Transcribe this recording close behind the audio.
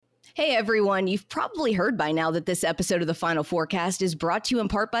Hey everyone, you've probably heard by now that this episode of the Final Forecast is brought to you in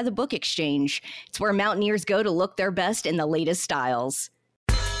part by the Book Exchange. It's where Mountaineers go to look their best in the latest styles.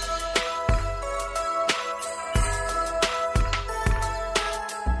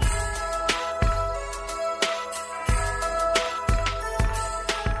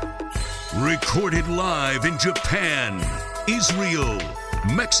 Recorded live in Japan, Israel,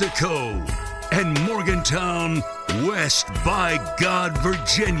 Mexico, and Morgantown, West by God,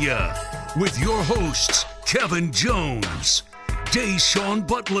 Virginia, with your hosts, Kevin Jones, Deshaun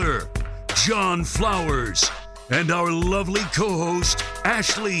Butler, John Flowers, and our lovely co-host,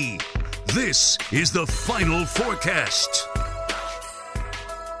 Ashley. This is the Final Forecast.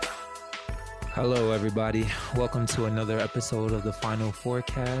 Hello, everybody. Welcome to another episode of the Final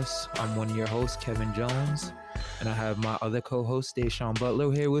Forecast. I'm one of your hosts, Kevin Jones, and I have my other co-host, Deshaun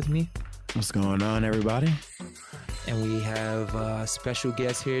Butler, here with me. What's going on, everybody? And we have a special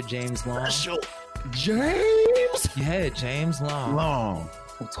guest here, James Long. Special James? Yeah, James Long.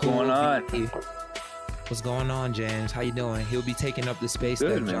 What's going on? What's going on, James? How you doing? He'll be taking up the space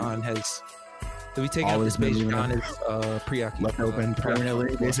Good, that John man. has. He'll be taking up the space John is preoccupied. Left open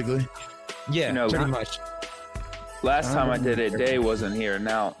permanently, basically. Yeah, You know, pretty much. Last time I did it, Day wasn't here.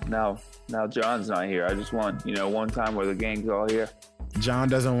 Now John's not here. I just want, one time where the gang's all here. John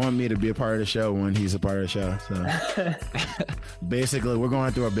doesn't want me to be a part of the show when he's a part of the show. So basically, we're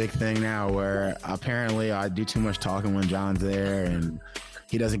going through a big thing now where apparently I do too much talking when John's there and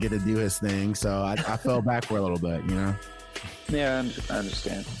he doesn't get to do his thing. So I fell back for a little bit, Yeah, I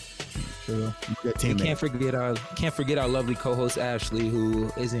understand. True. Good We teammate. can't forget our lovely co-host Ashley,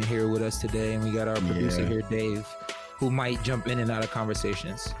 who isn't here with us today, and we got our producer here, Dave, who might jump in and out of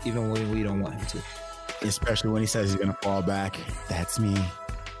conversations, even when we don't want him to. Especially when he says he's going to fall back. That's me.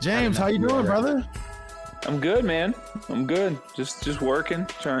 James, how you doing, brother? I'm good, man. I'm good. Just working,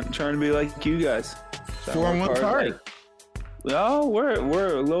 trying to be like you guys. 4-1 start. No,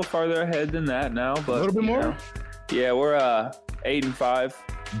 we're a little farther ahead than that now, but A little bit more? Yeah, we're 8-5.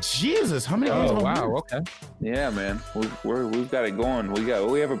 Jesus, how many? Oh, wow, okay. Yeah, man, we've got it going. We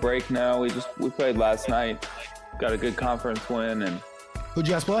have a break now. We played last night. Got a good conference win, and Who'd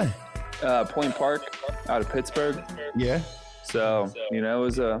you guys play? Point Park out of Pittsburgh. Yeah. So it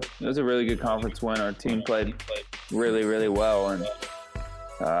was a really good conference win. Our team played really, really well, and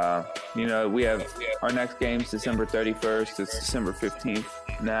we have our next game's December 31st. It's December 15th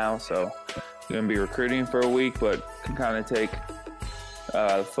now, so we're gonna be recruiting for a week, but can kind of take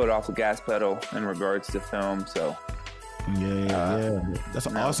the foot off the gas pedal in regards to film. So Yeah. That's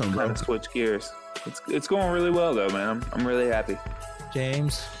awesome, bro. Kind of switch gears. It's going really well though, man. I'm really happy.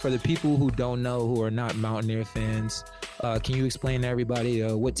 James, for the people who don't know, who are not Mountaineer fans, can you explain to everybody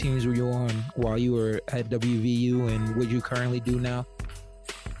what teams were you on while you were at WVU and what you currently do now?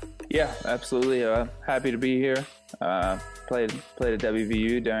 Yeah, absolutely. Happy to be here. Played at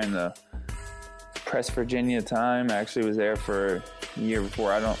WVU during the Press Virginia time. I actually was there for a year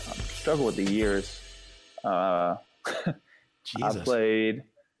before. I struggle with the years. I played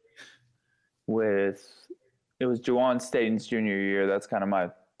with. It was Juwan Staten's junior year. That's kind of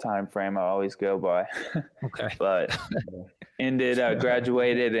my time frame I always go by. Okay. But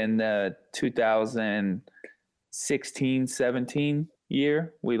graduated in the 2016-17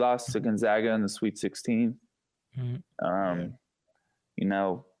 year. We lost to Gonzaga in the Sweet 16.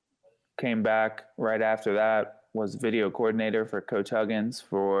 Mm-hmm. Came back right after that, was video coordinator for Coach Huggins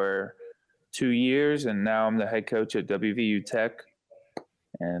for 2 years, and now I'm the head coach at WVU Tech.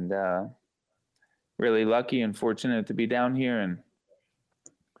 And really lucky and fortunate to be down here, and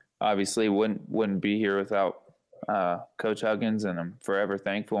obviously wouldn't be here without Coach Huggins, and I'm forever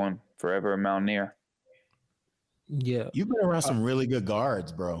thankful and forever a Mountaineer. Yeah, You've been around some really good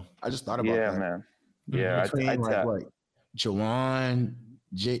guards, bro. I just thought about that. Yeah, man. Yeah, Between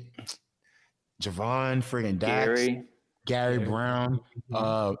Javon, friggin' Dax, Gary Brown,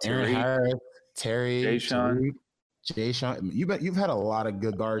 Aaron Harris, Terry, Deshaun. You've had a lot of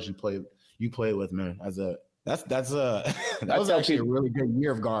good guards you played with, man. That was actually a really good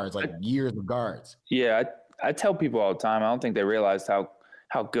year of guards, like years of guards. Yeah, I tell people all the time, I don't think they realized how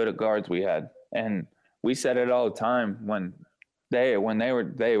good of guards we had. And we said it all the time when they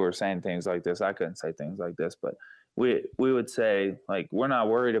were saying things like this. I couldn't say things like this, but we would say, like, we're not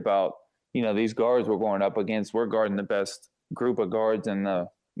worried about, these guards we're going up against. We're guarding the best group of guards in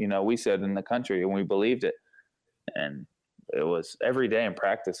we said in the country, and we believed it. And it was every day in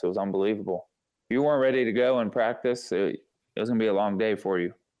practice. It was unbelievable. If you weren't ready to go in practice, it was going to be a long day for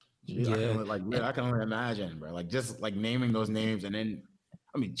you. Yeah. I can only imagine, bro. Like, just like naming those names, and then,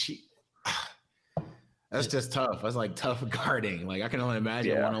 That's just tough. That's like tough guarding. Like I can only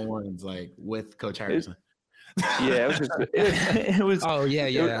imagine one-on-ones like with Coach Harrison. Yeah, it was just it was. Oh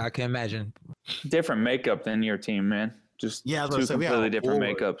yeah, I can imagine. Different makeup than your team, man. Just two completely different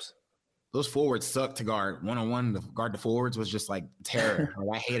makeups. Those forwards suck to guard. One-on-one to guard the forwards was just like terror.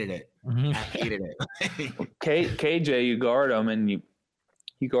 Like, I hated it. I hated it. KJ, you guard him and you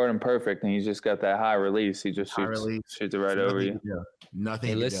guard him perfect, and he's just got that high release. He just shoots it right over you.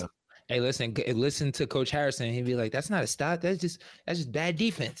 Nothing. Hey, listen to Coach Harrison. He'd be like, "That's not a stop. That's just bad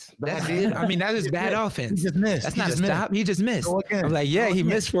defense. That is bad offense. He just missed. That's not a stop. He just missed." I'm like, "Yeah, he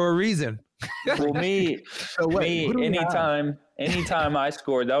missed for a reason." Well, anytime I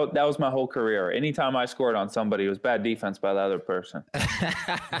scored, that was my whole career. Anytime I scored on somebody, it was bad defense by the other person.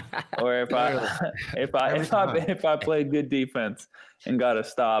 Or if I played good defense and got a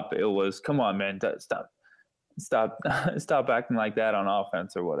stop, it was, come on, man, stop acting like that on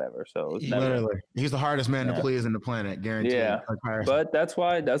offense or whatever. So it was literally, he's the hardest man to please in the planet, guaranteed. Yeah, but that's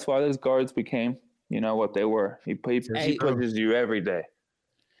why those guards became, what they were. He pushes you every day.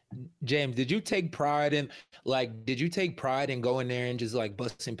 James, did you take pride in going there and just like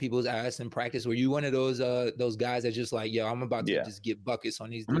busting people's ass in practice? Were you one of those guys that just like, yo, I'm about to just get buckets on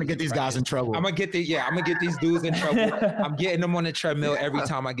these dudes? I'm gonna get these guys in trouble. I'm gonna get these dudes in trouble. I'm getting them on the treadmill every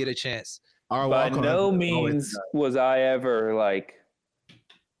time I get a chance. By no means was I ever like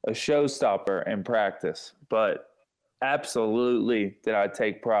a showstopper in practice, but absolutely did I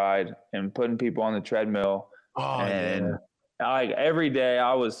take pride in putting people on the treadmill. Every day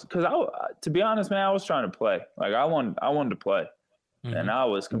to be honest, man, I was trying to play. Like I wanted to play, and I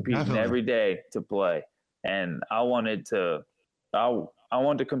was competing every day to play, and I wanted to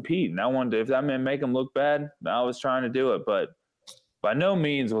compete, and I wanted to, if that meant make them look bad, I was trying to do it. But by no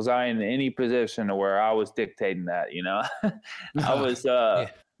means was I in any position where I was dictating that. I was.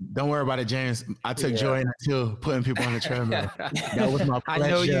 Don't worry about it, James. I took joy in it too, putting people on the treadmill. That was my pleasure. I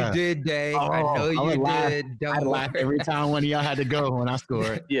know you did, Dave. I know you did. I laughed every time one of y'all had to go when I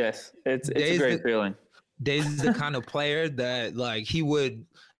scored. Yes, it's a great feeling. Dave is the kind of player that like he would.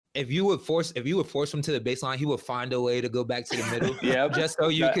 If you would force him to the baseline, he would find a way to go back to the middle. Just so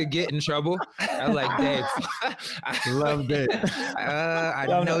you could get in trouble. I was like, Dave, I loved it. I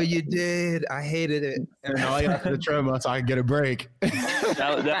know you did. I hated it. And all you have to the treadmill so I could get a break.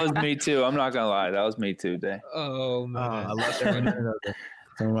 That was me too. I'm not gonna lie, that was me too, Dave. Oh man, I love that.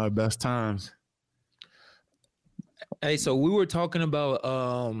 Some of my best times. Hey, so we were talking about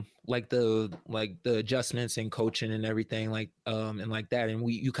the adjustments and coaching and everything and like that, and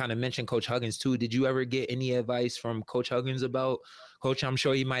you kind of mentioned Coach Huggins too. Did you ever get any advice from Coach Huggins about Coach? I'm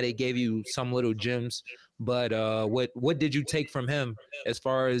sure he might have gave you some little gems, but what did you take from him as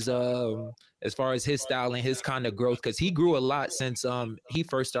far as his style and his kind of growth? Because he grew a lot since he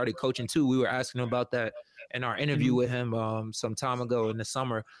first started coaching too. We were asking him about that in our interview with him some time ago in the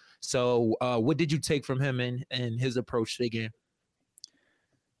summer. So what did you take from him and his approach to the game?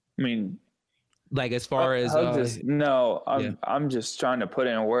 I mean, like as far as I'm just trying to put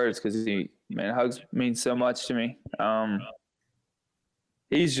it in words because Hugs means so much to me.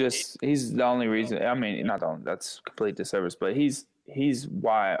 He's the only reason. I mean, not the only, that's complete disservice, but he's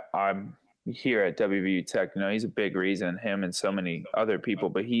why I'm here at WVU Tech. He's a big reason, him and so many other people,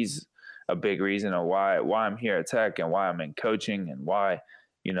 but he's a big reason of why I'm here at Tech and why I'm in coaching and why,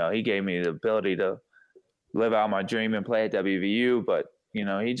 he gave me the ability to live out my dream and play at WVU. But,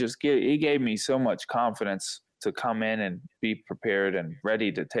 he gave me so much confidence to come in and be prepared and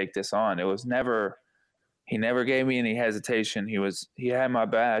ready to take this on. He never gave me any hesitation. He had my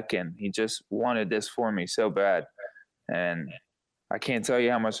back and he just wanted this for me so bad. And I can't tell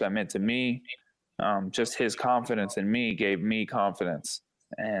you how much that meant to me. Just his confidence in me gave me confidence.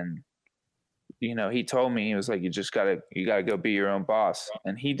 And, he told me, he was like, you gotta go be your own boss.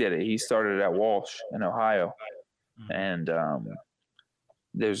 And he did it. He started at Walsh in Ohio. And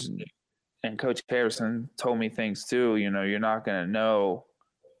and Coach Harrison told me things too. You're not going to know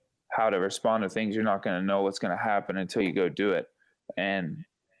how to respond to things. You're not going to know what's going to happen until you go do it. And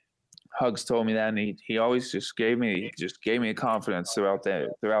Hugs told me that, and he always just gave me a confidence throughout the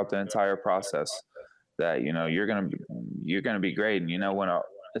entire process that you're gonna be great. And when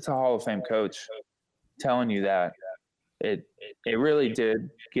it's a Hall of Fame coach telling you that, it really did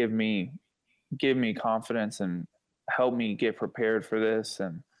give me confidence and help me get prepared for this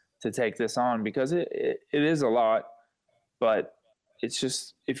and to take this on, because it is a lot, but it's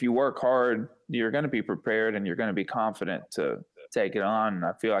just, if you work hard, you're going to be prepared and you're going to be confident to take it on. And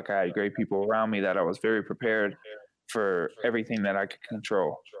I feel like I had great people around me that I was very prepared for everything that I could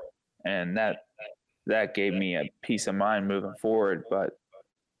control. And that gave me a peace of mind moving forward. But,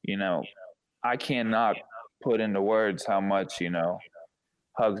 I cannot put into words how much,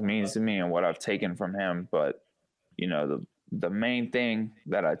 Hugs means to me and what I've taken from him. But, the main thing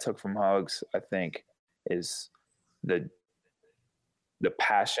that I took from Hugs, I think, is the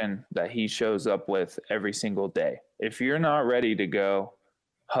passion that he shows up with every single day. If you're not ready to go,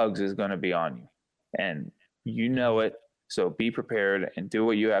 Hugs is going to be on you. And you know it. So be prepared and do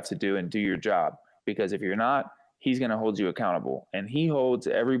what you have to do and do your job. Because if you're not, he's going to hold you accountable. And he holds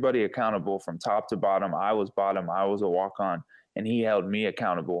everybody accountable from top to bottom. I was a walk-on, and he held me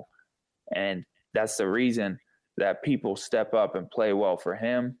accountable. And that's the reason that people step up and play well for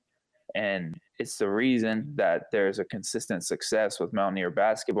him. And it's the reason that there's a consistent success with Mountaineer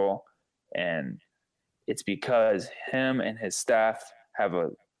basketball. And it's because him and his staff have a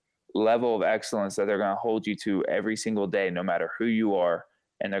level of excellence that they're going to hold you to every single day, no matter who you are,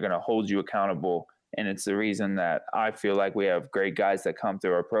 and they're going to hold you accountable. And it's the reason that I feel like we have great guys that come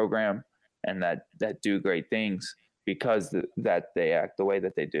through our program and that do great things because that they act the way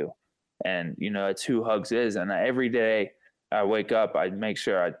that they do. And, it's who Hugs is. And every day I wake up, I make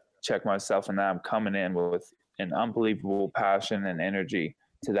sure I check myself and that I'm coming in with an unbelievable passion and energy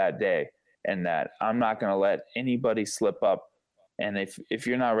to that day, and that I'm not going to let anybody slip up. And if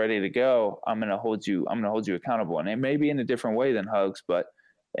you're not ready to go, I'm going to hold you accountable. And it may be in a different way than Hugs, but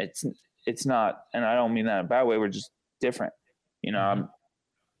it's not, and I don't mean that in a bad way. We're just different. I'm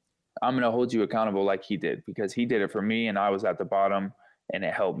going to hold you accountable like he did, because he did it for me and I was at the bottom, and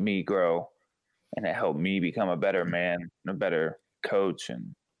it helped me grow and it helped me become a better man and a better coach.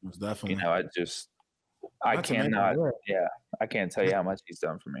 And, Most definitely. I can't tell you how much he's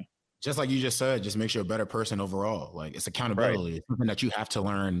done for me. Just like you just said, just makes you a better person overall. Like, it's accountability. Right. It's something that you have to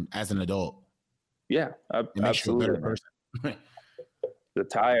learn as an adult. Yeah, absolutely. You a better person. The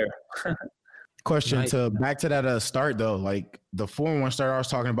tire. Question back to that start though. Like the 4-1 start I was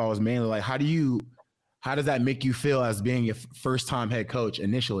talking about was mainly like, how does that make you feel as being your first time head coach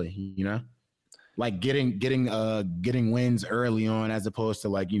initially? Like getting wins early on, as opposed to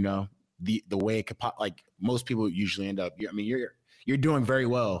like the way it could pop. Like most people usually end up. You're doing very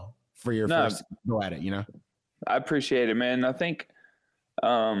well for your first go at it. I appreciate it, man. I think,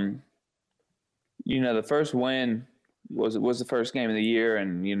 the first win was the first game of the year,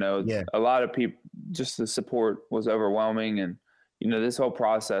 and a lot of people, just the support was overwhelming, and this whole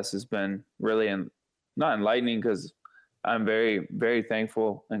process has been really not enlightening, because I'm very, very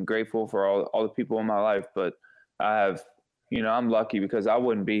thankful and grateful for all the people in my life, but I have, I'm lucky because I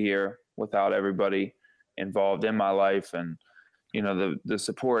wouldn't be here without everybody involved in my life. And the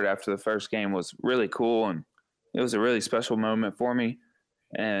support after the first game was really cool, and it was a really special moment for me.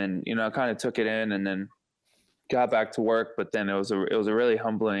 And I kind of took it in and then got back to work, but then it was a really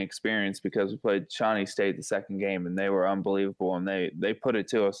humbling experience because we played Shawnee State the second game, and they were unbelievable, and they put it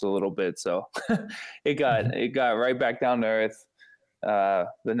to us a little bit. So it got right back down to earth. The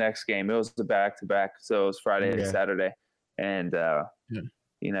next game, it was the back-to-back, so it was Friday and Saturday, and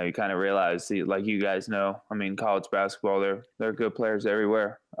you kind of realize, like you guys know, I mean, college basketball, they're good players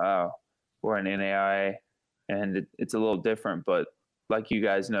everywhere. We're in NAIA, and it's a little different, but like you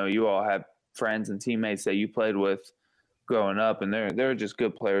guys know, you all have friends and teammates that you played with growing up, and they're just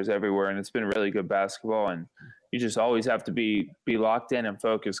good players everywhere, and it's been really good basketball. And you just always have to be locked in and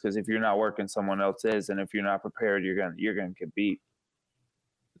focused, because if you're not working, someone else is, and if you're not prepared, you're gonna get beat.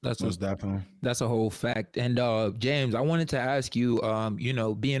 That's definitely. That's a whole fact. And James, I wanted to ask you,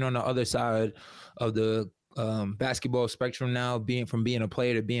 being on the other side of the basketball spectrum now, being a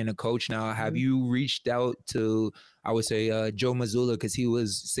player to being a coach now, have you reached out to, I would say, Joe Mazzulla, because he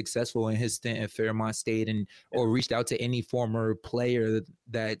was successful in his stint at Fairmont State, or reached out to any former player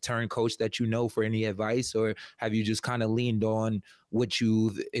that turned coach that for any advice? Or have you just kind of leaned on what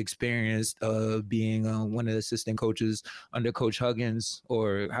you've experienced being one of the assistant coaches under Coach Huggins?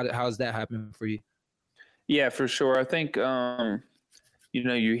 Or how's that happening for you? Yeah, for sure. I think,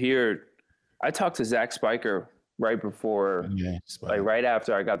 you hear, I talked to Zach Spiker right before, right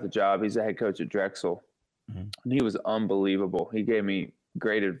after I got the job. He's the head coach at Drexel. Mm-hmm. And he was unbelievable. He gave me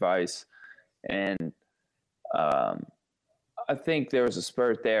great advice. And I think there was a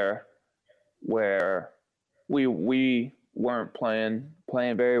spurt there where we weren't playing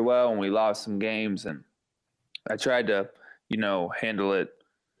very well, and we lost some games. And I tried to, handle it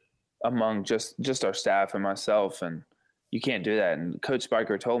among just our staff and myself. And you can't do that. And Coach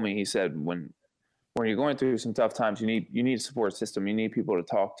Spiker told me, he said, when you're going through some tough times, you need a support system. You need people to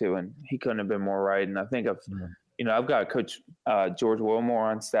talk to. And he couldn't have been more right. And I think I've got Coach George Wilmore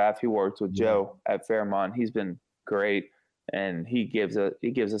on staff. He worked with Joe at Fairmont. He's been great. And he gives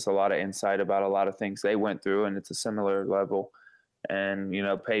us a lot of insight about a lot of things they went through, and it's a similar level. And,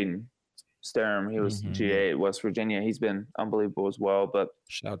 Peyton Sturm. He was Mhm. GA at West Virginia. He's been unbelievable as well. But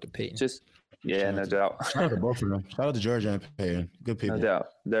Shout out to Peyton. just no doubt. Shout out to both of them. Shout out to Georgia and Peyton. Good people. No doubt.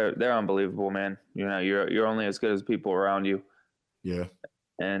 They're unbelievable, man. You know, you're only as good as people around you. Yeah.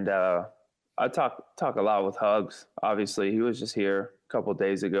 And I talk a lot with Hugs. Obviously, he was just here a couple of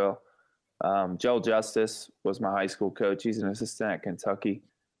days ago. Joel Justice was my high school coach. He's an assistant at Kentucky.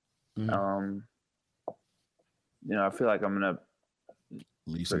 Mm-hmm. You know, I feel like I'm gonna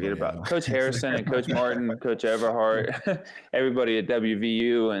forget about Coach Harrison and Coach Martin, Coach Everhart, everybody at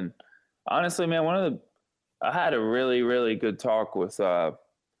WVU. And honestly, man, I had a really, really good talk with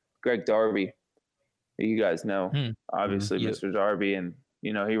Greg Darby. You guys know, obviously, Yep. Mr. Darby, and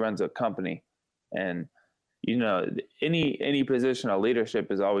you know he runs a company, and you know any position of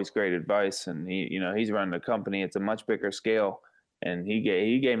leadership is always great advice. And he's running a company. It's a much bigger scale, and he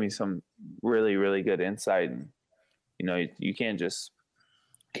gave me some really, really good insight. And you know, you can't just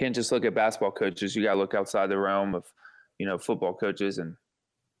look at basketball coaches. You got to look outside the realm of football coaches and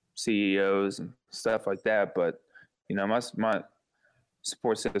CEOs and stuff like that. But you know, my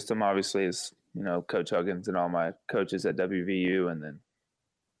support system obviously is Coach Huggins and all my coaches at WVU, and then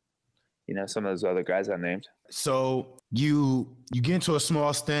some of those other guys I named. So you get into a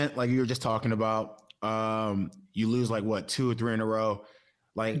small stint like you were just talking about. You lose like what 2 or 3 in a row.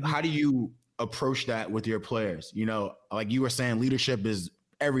 Like how do you approach that with your players? You know, like you were saying, leadership is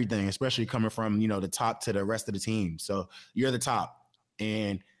everything, especially coming from the top to the rest of the team. So you're the top,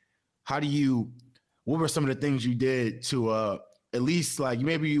 and what were some of the things you did to at least like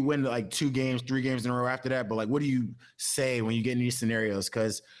maybe you win like 2 games, 3 games in a row after that, but like what do you say when you get in these scenarios?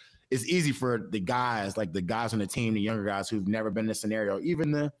 Because it's easy for the guys, like the guys on the team, the younger guys who've never been in this scenario,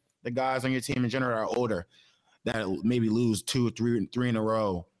 even the guys on your team in general are older, that maybe lose 2 or 3 in a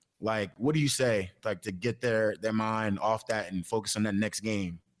row. Like, what do you say, like, to get their mind off that and focus on that next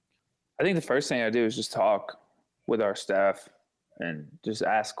game? I think the first thing I do is just talk with our staff and just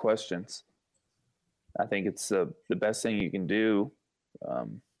ask questions. I think it's the best thing you can do.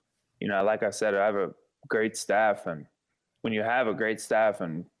 Like I said, I have a great staff, and when you have a great staff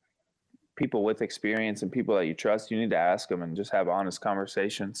and people with experience and people that you trust, you need to ask them and just have honest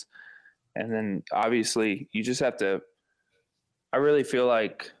conversations. And then obviously you just have to, I really feel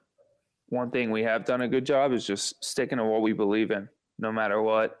like one thing we have done a good job is just sticking to what we believe in, no matter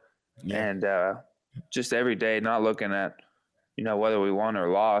what. Yeah. And just every day, not looking at, whether we won or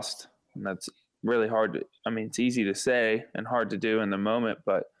lost. And that's really hard it's easy to say and hard to do in the moment,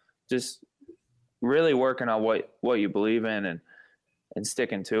 but just really working on what you believe in and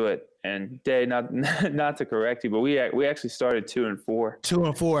sticking to it. And Day, not to correct you, but we actually started 2-4.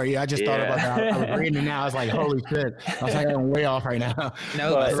 2-4, yeah. I just thought about that. I was reading it now. I was like, holy shit! I was like, I'm way off right now.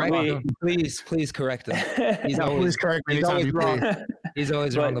 No, please correct him. Please correct me. He's always wrong. He's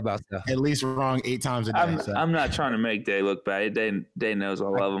always wrong about stuff. At least wrong 8 times a day. I'm not trying to make Day look bad. Day knows I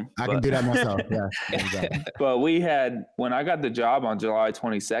love him. I can do that myself. Yeah. Exactly. But when I got the job on July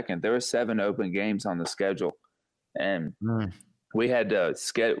 22nd, there were 7 open games on the schedule, and we had to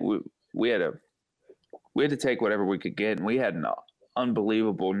we had to take whatever we could get, and we had an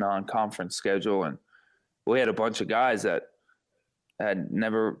unbelievable non-conference schedule, and we had a bunch of guys that had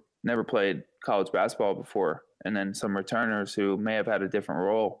never played college basketball before, and then some returners who may have had a different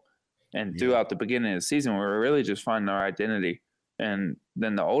role. And throughout the beginning of the season, we were really just finding our identity. And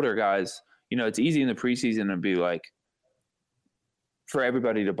then the older guys, it's easy in the preseason to be like, for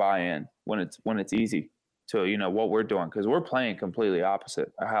everybody to buy in when it's easy to what we're doing, because we're playing completely opposite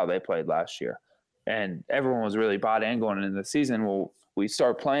of how they played last year, and everyone was really bought in going into the season. Well, we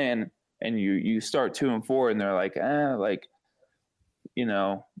start playing, and you start 2-4, and they're like,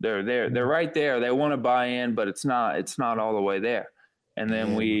 they're right there. They want to buy in, but it's not all the way there. And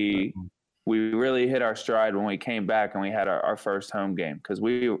then we really hit our stride when we came back and we had our first home game, because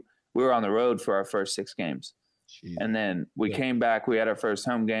we were on the road for our first 6 games. Jeez. And then we came back, we had our first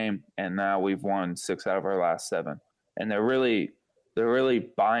home game, and now we've won 6 out of our last 7. And they're really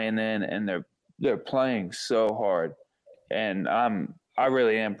buying in, and they're playing so hard. And I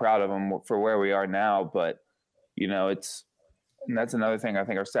really am proud of them for where we are now. But and that's another thing I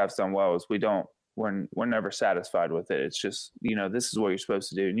think our staff's done well, is we're never satisfied with it. It's just, this is what you're supposed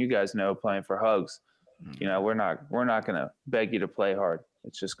to do. And you guys know, playing for Hugs, we're not going to beg you to play hard.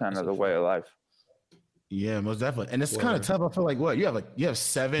 It's just kind of the way of life. Yeah, most definitely. And it's kind of tough. I feel like you have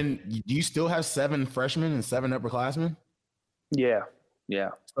 7. Do you still have 7 freshmen and 7 upperclassmen? Yeah.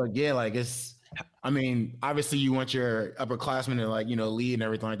 So like obviously you want your upperclassmen to lead and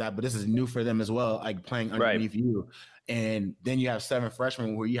everything like that, but this is new for them as well, like playing underneath you. And then you have 7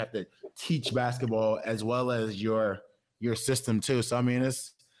 freshmen where you have to teach basketball as well as your system too. So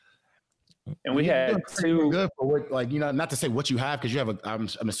And we You're had doing pretty two. good for what, like, not to say what you have, because you have I'm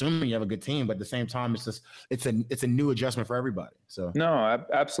assuming you have a good team, but at the same time, it's a new adjustment for everybody. So No,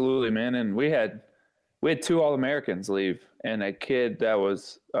 absolutely, man. And we had two All-Americans leave, and a kid that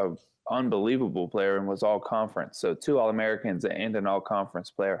was a unbelievable player and was all conference. So 2 All-Americans and an all-conference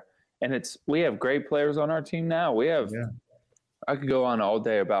player. And we have great players on our team now. I could go on all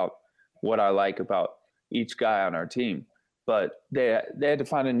day about what I like about each guy on our team, but they had to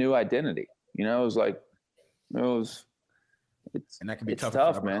find a new identity. It was like, and that can be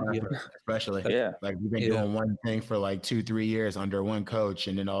tough, man. Especially, yeah. Like you've been doing one thing for like 2-3 years under one coach,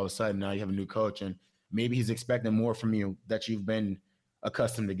 and then all of a sudden now you have a new coach, and maybe he's expecting more from you that you've been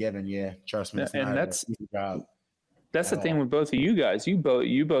accustomed to giving. Yeah, trust me. And that's an easy job. That's the thing with both of you guys. You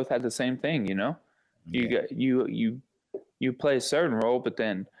both had the same thing, You play a certain role, but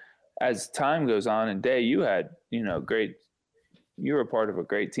then as time goes on and day, you had, you were part of a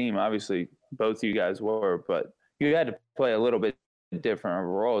great team. Obviously, both of you guys were, but you had to play a little bit different of a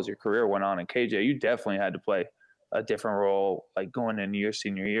role as your career went on. And KJ, you definitely had to play a different role, like going into your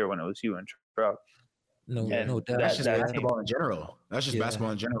senior year when it was you and Truck. No, that's just basketball in general. That's just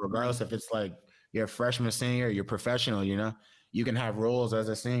basketball in general, regardless if it's like you're a freshman, senior, you're professional, you can have roles as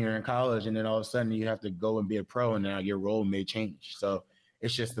a senior in college, and then all of a sudden you have to go and be a pro, and now your role may change. So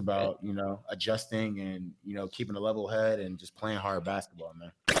it's just about, adjusting and, keeping a level head and just playing hard basketball,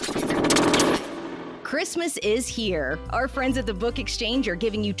 man. Christmas is here. Our friends at the Book Exchange are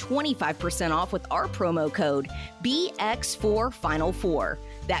giving you 25% off with our promo code BX4Final4.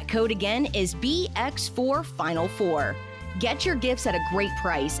 That code again is BX4Final4. Get your gifts at a great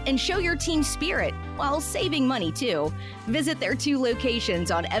price and show your team spirit while saving money too. Visit their 2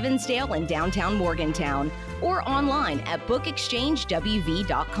 locations on Evansdale and downtown Morgantown, or online at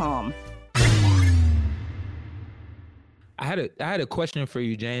bookexchangewv.com. I had a question for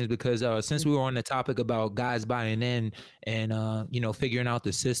you, James, because since we were on the topic about guys buying in and figuring out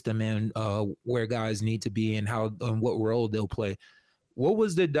the system and where guys need to be and how and what role they'll play. What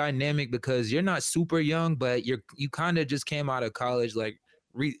was the dynamic? Because you're not super young, but you kind of just came out of college, like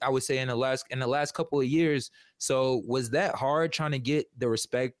I would say in the last couple of years. So was that hard trying to get the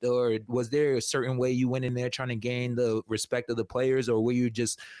respect, or was there a certain way you went in there trying to gain the respect of the players, or will you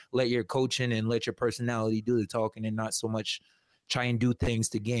just let your coaching and let your personality do the talking and not so much try and do things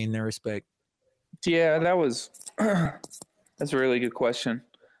to gain their respect? Yeah, that's a really good question.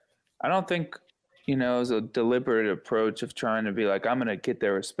 I don't think, it was a deliberate approach of trying to be like, I'm going to get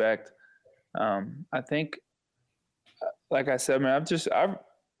their respect. I think, like I said, man,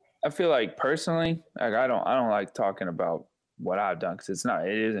 I feel like personally, like I don't like talking about what I've done, because it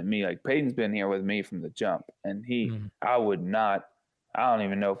isn't me. Like Peyton's been here with me from the jump, and I don't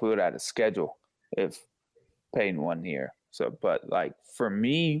even know if we would have had a schedule if Peyton wasn't here. So, but like for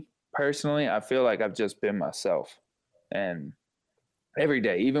me personally, I feel like I've just been myself, and every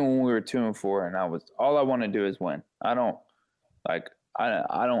day, even when we were 2-4, and all I want to do is win. I don't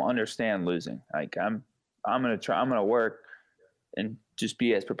understand losing. Like I'm going to work and just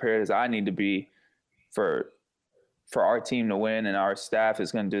be as prepared as I need to be for our team to win, and our staff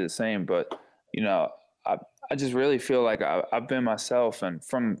is going to do the same. But, I just really feel like I've been myself, and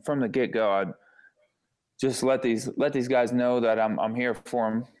from the get-go, I'd just let these guys know that I'm here for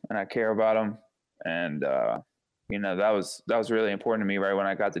them and I care about them. And, that was really important to me right when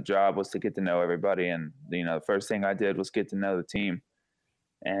I got the job, was to get to know everybody. And, the first thing I did was get to know the team.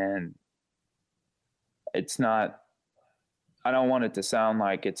 And I don't want it to sound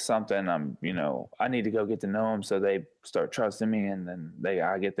like it's something I need to go get to know them so they start trusting me, and then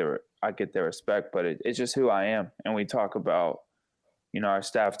I get their respect. But it's just who I am. And we talk about, our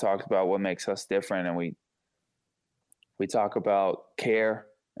staff talks about what makes us different, and we talk about care,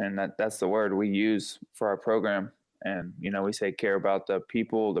 and that's the word we use for our program. And, we say care about the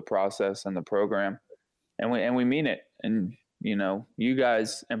people, the process, and the program, and we mean it. And, you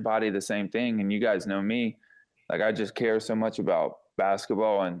guys embody the same thing, and you guys know me. Like, I just care so much about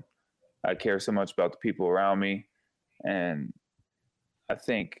basketball, and I care so much about the people around me. And I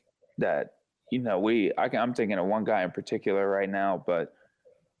think that, I'm thinking of one guy in particular right now, but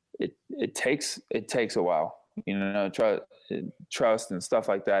it takes a while, trust and stuff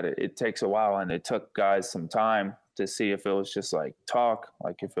like that. It takes a while, and it took guys some time to see if it was just like talk,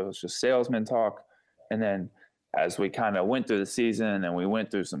 like if it was just salesman talk. And then as we kind of went through the season and we went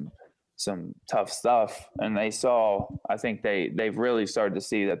through some tough stuff, and I think they've really started to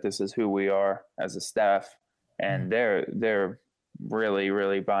see that this is who we are as a staff, and they're really,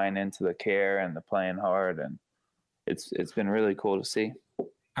 really buying into the care and the playing hard. And it's been really cool to see.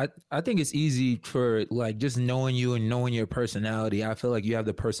 I think it's easy for like just knowing you and knowing your personality. I feel like you have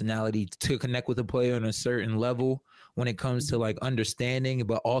the personality to connect with a player on a certain level when it comes to like understanding,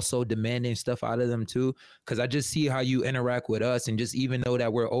 but also demanding stuff out of them too. Cause I just see how you interact with us, and just even though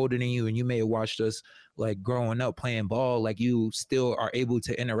that we're older than you and you may have watched us like growing up playing ball, like you still are able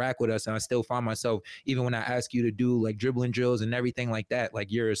to interact with us. And I still find myself, even when I ask you to do like dribbling drills and everything like that,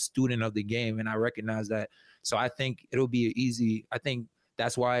 like you're a student of the game, and I recognize that. So I think it'll be I think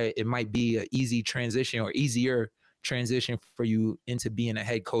that's why it might be an easy transition or easier transition for you into being a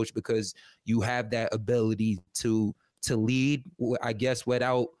head coach, because you have that ability to lead, I guess,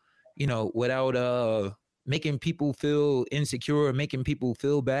 without making people feel insecure or making people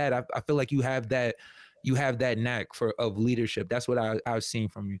feel bad. I feel like you have that knack of leadership. That's what I've seen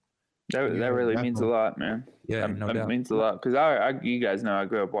from you. That really means a lot, man. Yeah, no doubt. It means a lot, because you guys know I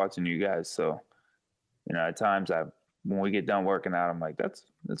grew up watching you guys, so at times when we get done working out, I'm like, that's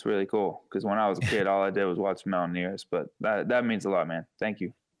really cool. Because when I was a kid, all I did was watch Mountaineers. But that means a lot, man. Thank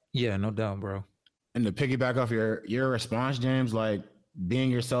you. Yeah, no doubt, bro. And to piggyback off your response, James, like being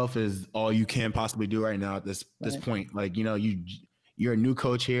yourself is all you can possibly do right now at this point. Like, you're a new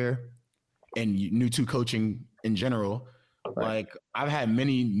coach here, and new to coaching in general. Right. Like I've had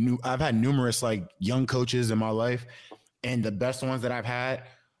numerous like young coaches in my life, and the best ones that I've had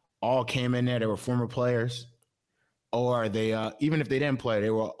all came in there. They were former players, or they even if they didn't play, they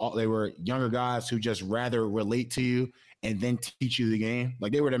were younger guys who just rather relate to you and then teach you the game.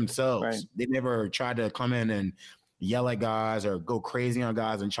 Like they were themselves. Right. They never tried to come in and yell at guys or go crazy on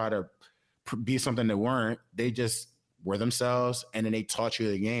guys and try to be something they weren't. They just were themselves, and then they taught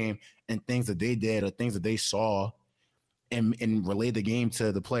you the game and things that they did or things that they saw, and relayed the game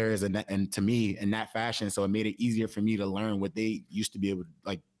to the players and to me in that fashion. So it made it easier for me to learn what they used to be able to,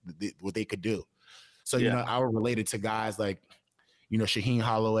 like what they could do. So, I was related to guys like, Shaheen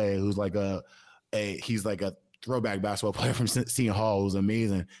Holloway, who's like he's like a throwback basketball player from Seton Hall, who's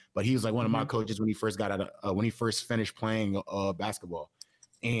amazing. But he was like one of my coaches when he first got out of, when he first finished playing basketball.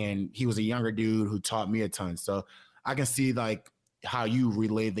 And he was a younger dude who taught me a ton. So I can see like how you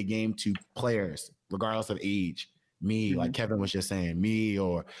relay the game to players, regardless of age. Me, like Kevin was just saying, me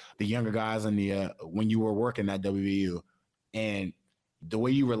or the younger guys in the when you were working at WVU, and the way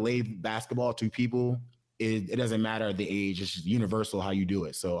you relay basketball to people, it doesn't matter the age; it's just universal how you do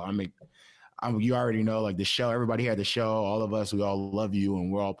it. So you already know, like the show, everybody here at the show, all of us, we all love you,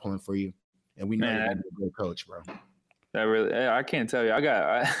 and we're all pulling for you, and we know you're gonna be a great coach, bro. That really, I can't tell you,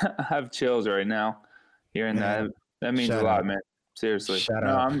 I have chills right now hearing that. That means a lot, man. Seriously. Shut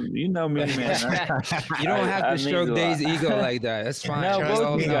up. You know me, man. You don't have to stroke Dave's ego like that. That's fine. No,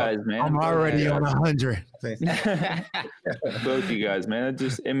 both you guys, man. I'm already on 100. Both you guys, man.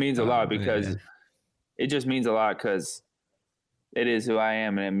 It means a lot, because it just means a lot because it is who I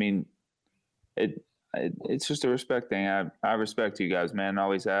am, and I mean, it's just a respect thing. I respect you guys, man.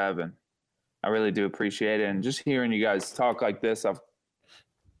 Always have, and I really do appreciate it. And just hearing you guys talk like this, I've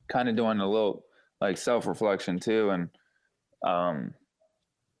kind of doing a little like self-reflection too, and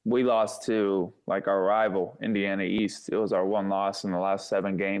we lost to like our rival, Indiana East. It was our one loss in the last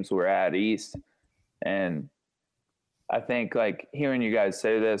 7 games we were at East. And I think like hearing you guys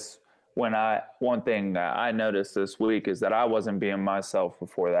say this, one thing that I noticed this week is that I wasn't being myself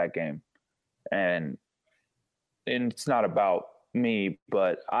before that game. And it's not about me,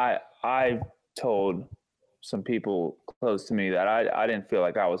 but I told some people close to me that I didn't feel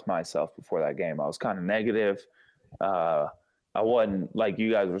like I was myself before that game. I was kind of negative. I wasn't, like you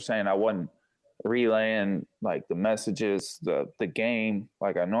guys were saying, I wasn't relaying like the messages, the game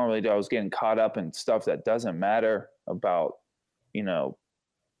like I normally do. I was getting caught up in stuff that doesn't matter about,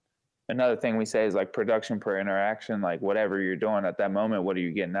 another thing we say is like production per interaction, like whatever you're doing at that moment, what are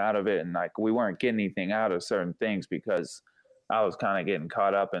you getting out of it? And like, we weren't getting anything out of certain things because I was kind of getting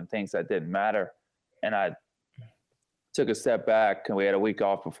caught up in things that didn't matter. And I took a step back, and we had a week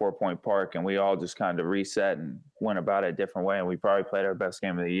off before Point Park, and we all just kind of reset and went about it a different way. And we probably played our best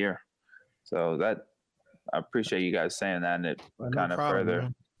game of the year. So I appreciate you guys saying that. And it kind of further.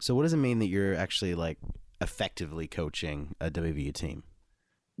 Man. So what does it mean that you're actually like effectively coaching a WVU team?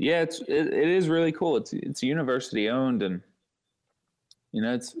 Yeah, it is really cool. It's university owned, and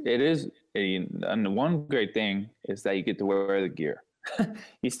and one great thing is that you get to wear the gear.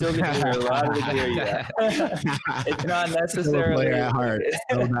 You still get to wear a lot of the gear you have. It's not necessarily player at heart.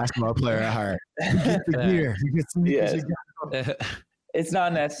 Still a basketball player at heart. You get the gear. You get some It's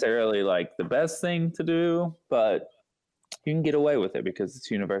not necessarily like the best thing to do, but you can get away with it because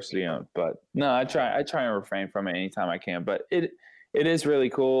it's university owned. But no, I try and refrain from it anytime I can. But it is really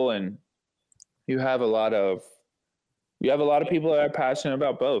cool, and you have a lot of you have a lot of people that are passionate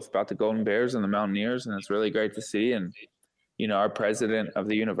about both, about the Golden Bears and the Mountaineers, and it's really great to see. And, you know, our president of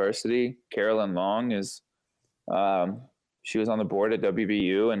the university, Carolyn Long, is she was on the board at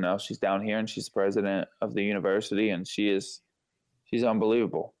WVU, and now she's down here and she's president of the university, and she's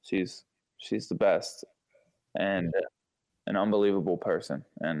unbelievable. She's the best and an unbelievable person,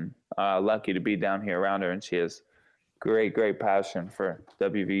 and lucky to be down here around her. And she has great passion for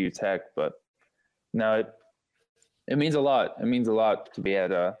WVU Tech. But no, it means a lot. It means a lot to be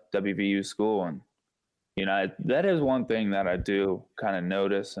at a WVU school, and you know that is one thing that I do kind of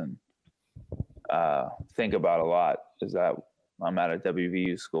notice and think about a lot, is that I'm at a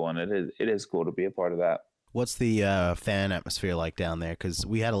WVU school, and it is cool to be a part of that. What's the fan atmosphere like down there? Because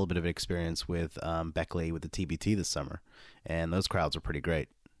we had a little bit of experience with Beckley with the TBT this summer, and those crowds are pretty great.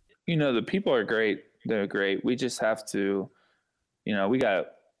 You know, the people are great. They're great. We just have to, you know, we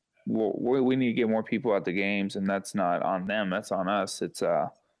need to get more people at the games, and that's not on them. That's on us. It's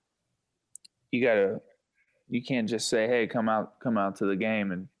you can't just say, hey, come out to the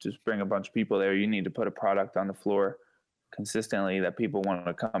game and just bring a bunch of people there. You need to put a product on the floor consistently that people want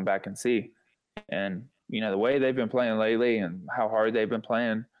to come back and see. And, you know, the way they've been playing lately and how hard they've been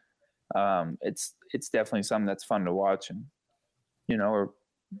playing, it's definitely something that's fun to watch. And, you know, we're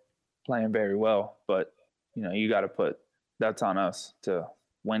playing very well, but, you know, you got to that's on us to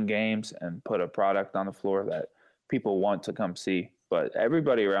win games and put a product on the floor that people want to come see. But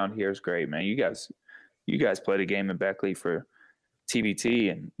everybody around here is great, man. You guys played a game in Beckley for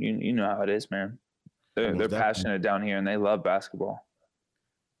TBT, and you know how it is, man. They're passionate down here, and they love basketball.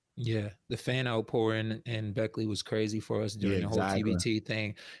 Yeah, the fan outpouring in Beckley was crazy for us during the whole TBT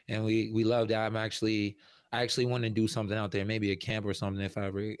thing, and we loved it. I actually want to do something out there, maybe a camp or something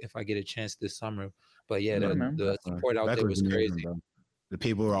if I get a chance this summer. But yeah, the support out there was crazy. The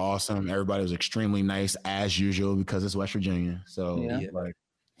people were awesome. Everybody was extremely nice as usual because it's West Virginia. So like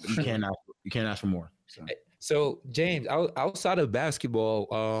you can't ask for more. So James, outside of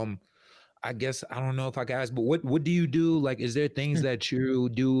basketball, I guess I don't know if I can ask, but what do you do? Like, is there things that you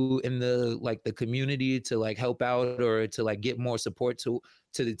do in the community to like help out or to like get more support to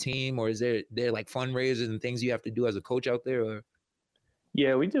the team, or is there like fundraisers and things you have to do as a coach out there? Or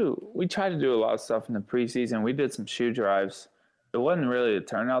yeah, we do. We try to do a lot of stuff in the preseason. We did some shoe drives. It wasn't really the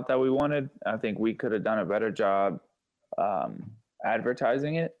turnout that we wanted. I think we could have done a better job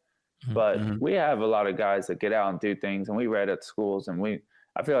advertising it. But we have a lot of guys that get out and do things, and we read at schools, and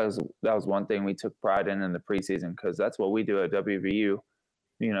I feel like that was one thing we took pride in the preseason, because that's what we do at WVU.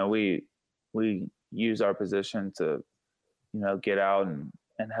 You know, we use our position to, you know, get out and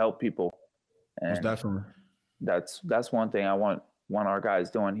help people. And most definitely. That's one thing I want our guys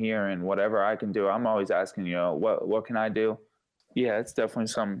doing here, and whatever I can do, I'm always asking, you know, what can I do? Yeah, it's definitely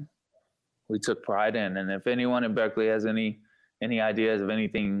something we took pride in. And if anyone in Beckley has any ideas of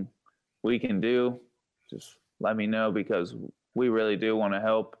anything we can do, just let me know, because we really do want to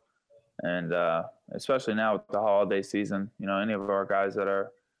help. And especially now with the holiday season, you know, any of our guys that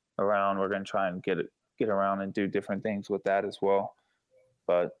are around, we're going to try and get around and do different things with that as well.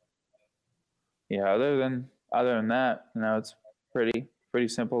 But yeah, other than that, you know, it's pretty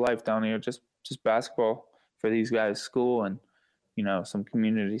simple life down here. Just basketball for these guys, school, and, you know, some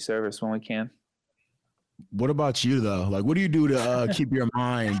community service when we can. What about you though? Like, what do you do to keep your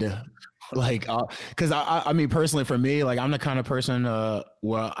mind like, because I mean, personally for me, like, I'm the kind of person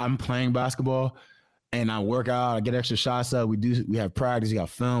where I'm playing basketball and I work out, I get extra shots up. We have practice, we got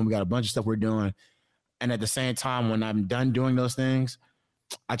film, we got a bunch of stuff we're doing. And at the same time, when I'm done doing those things,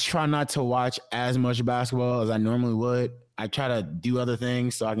 I try not to watch as much basketball as I normally would. I try to do other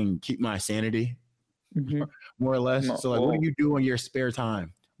things so I can keep my sanity, more or less. So like, what do you do in your spare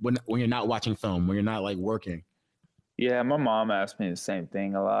time when you're not watching film, when you're not like working? Yeah, my mom asked me the same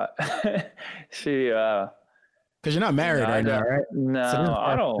thing a lot. She, because you're not married right now, right? No, so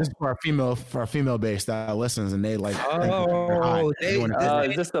I don't. This is for our female base that listens, and they like. Is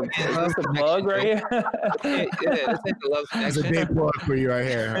this a plug right here? Yeah, this ain't the love It's a big plug for you right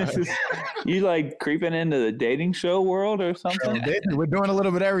here. You like creeping into the dating show world or something? We're doing a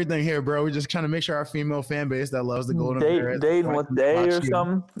little bit of everything here, bro. We're just trying to make sure our female fan base that loves the Golden Bears. Dating with Day or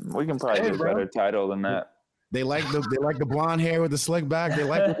something. We can probably get a better title than that. They like the blonde hair with the slick back. They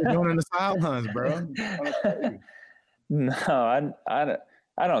like what they're doing in the sidelines, bro. No,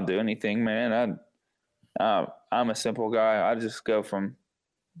 I don't do anything, man. I'm a simple guy. I just go from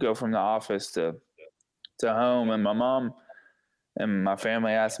the office to home. And my mom and my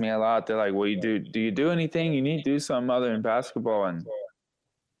family ask me a lot. They're like, "Well, do you do anything? You need to do something other than basketball." And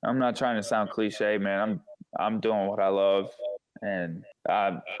I'm not trying to sound cliche, man. I'm doing what I love, and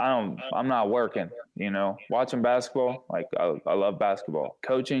I'm not working. watching basketball, like I love basketball.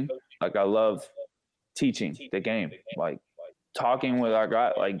 Coaching, like I love teaching the game, like talking with our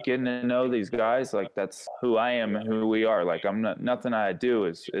guys, like getting to know these guys, like that's who I am and who we are. Like I'm not, nothing I do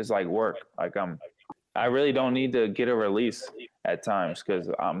is like work. Like I really don't need to get a release at times because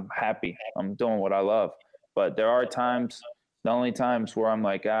I'm happy. I'm doing what I love. But there are times, the only times where I'm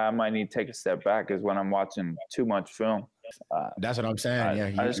like, I might need to take a step back is when I'm watching too much film. That's what I'm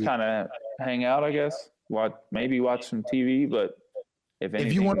saying. I just kind of hang out, I guess. Maybe watch some TV, but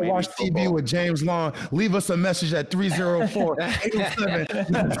if you want to watch TV with James Long, leave us a message at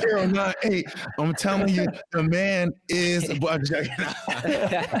 304-807-9098. I'm telling you, the man is. I'm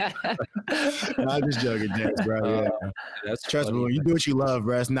just joking, James, bro. Yeah. Trust me, when you do what you love,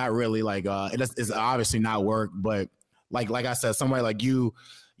 bro, it's not really like it's obviously not work, but like I said, somebody like you're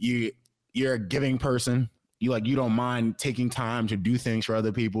a giving person. You don't mind taking time to do things for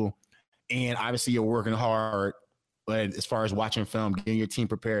other people, and obviously you're working hard. But as far as watching film, getting your team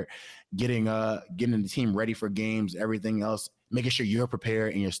prepared, getting the team ready for games, everything else, making sure you're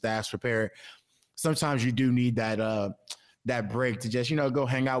prepared and your staff's prepared. Sometimes you do need that break to just go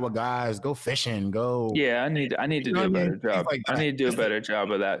hang out with guys, go fishing, go. Yeah, I need to do a better job. I need to do a better job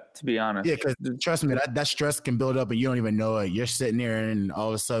of that, to be honest. Yeah, because trust me, that stress can build up and you don't even know it. You're sitting there and all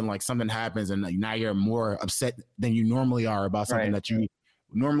of a sudden like something happens and now you're more upset than you normally are about something that you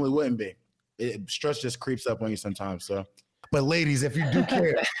normally wouldn't be. Stress just creeps up on you sometimes. So, but ladies, if you do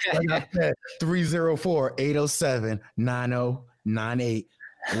care, like I said, 304-807-9098.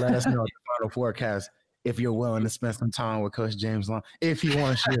 Let us know the final forecast if you're willing to spend some time with Coach James Long. If he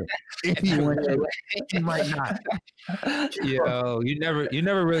wants you, if he wants you, he might not. Yo, you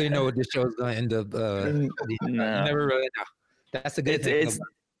never really know what this show is going to end up. You never really know. That's a good thing.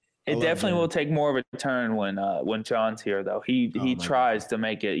 It definitely will take more of a turn when John's here, though. He tries to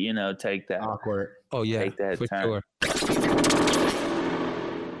make it, take that awkward. Oh yeah, take that for turn. sure.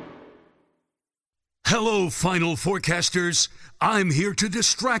 Hello, Final Forecasters. I'm here to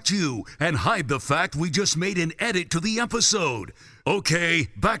distract you and hide the fact we just made an edit to the episode. Okay,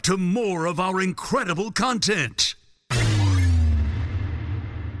 back to more of our incredible content.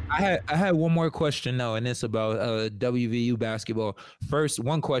 I had one more question though, and it's about WVU basketball. First,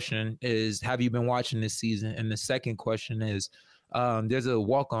 one question is, have you been watching this season? And the second question is, there's a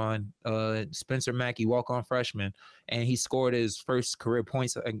walk-on, Spencer Mackey, walk-on freshman, and he scored his first career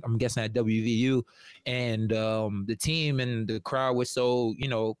points, I'm guessing at WVU, and the team and the crowd was so,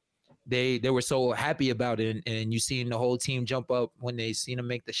 they were so happy about it, and you seen the whole team jump up when they seen him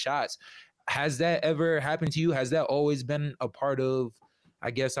make the shots. Has that ever happened to you? Has that always been a part of, I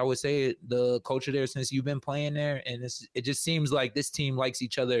guess I would say, the culture there since you've been playing there? And it just seems like this team likes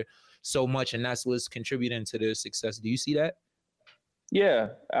each other so much, and that's what's contributing to their success. Do you see that? Yeah,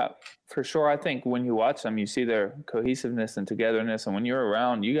 for sure. I think when you watch them, you see their cohesiveness and togetherness. And when you're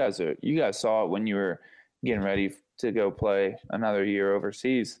around, you guys saw it when you were getting ready to go play another year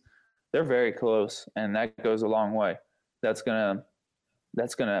overseas. They're very close, and that goes a long way. That's gonna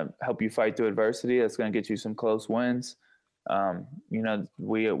help you fight through adversity. That's gonna get you some close wins.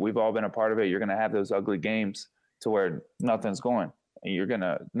 We've all been a part of it. You're going to have those ugly games to where nothing's going. And you're going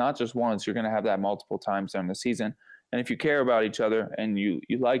to, not just once, you're going to have that multiple times during the season. And if you care about each other and you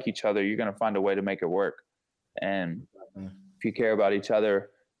like each other, you're going to find a way to make it work. And if you care about each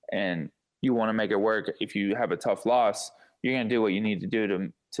other and you want to make it work, if you have a tough loss, you're going to do what you need to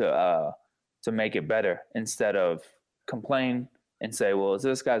do to make it better, instead of complain and say, well, it's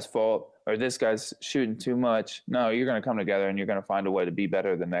this guy's fault or this guy's shooting too much. No, you're going to come together and you're going to find a way to be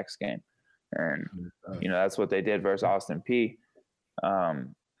better the next game. And, that's what they did versus Austin Peay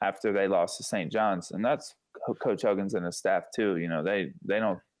after they lost to St. John's. And that's Coach Huggins and his staff too. They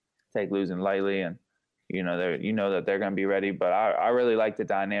don't take losing lightly, and, that they're going to be ready. But I really like the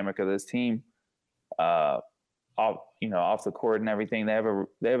dynamic of this team off the court and everything. They have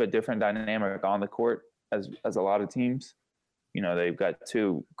a different dynamic on the court as a lot of teams. They've got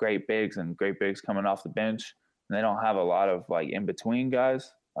two great bigs coming off the bench, and they don't have a lot of in between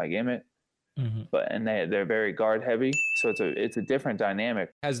guys like Emmett. Mm-hmm. But they're very guard heavy, so it's a different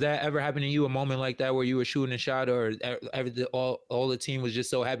dynamic. Has that ever happened to you? A moment like that where you were shooting a shot, or all the team was just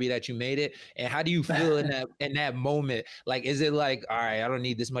so happy that you made it? And how do you feel in that moment? Like, is it like, all right, I don't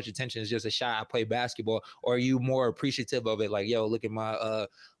need this much attention, it's just a shot, I play basketball? Or are you more appreciative of it? Like, yo, look at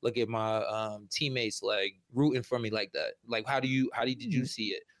my teammates like rooting for me like that. Like, did you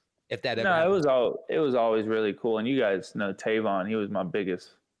see it? If that ever happened? it was always really cool. And you guys know Tavon, he was my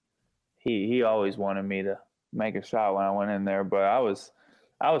biggest. He always wanted me to make a shot when I went in there, but I was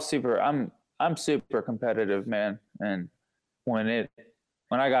super. I'm super competitive, man. And when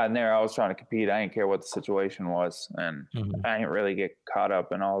when I got in there, I was trying to compete. I didn't care what the situation was, and I didn't really get caught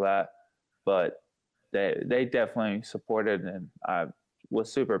up in all that. But they definitely supported, and I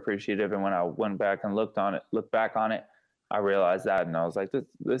was super appreciative. And when I went back and looked back on it, I realized that, and I was like,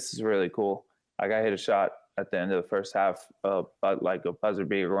 this is really cool. Like, I hit a shot at the end of the first half, but like a buzzer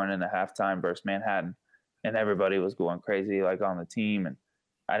beater going into halftime versus Manhattan, and everybody was going crazy like on the team, and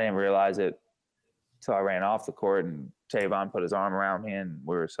I didn't realize it until I ran off the court and Tavon put his arm around me and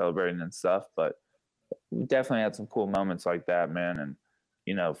we were celebrating and stuff. But we definitely had some cool moments like that, man. And,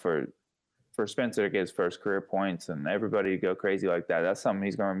 you know, for Spencer to get his first career points and everybody to go crazy like that, that's something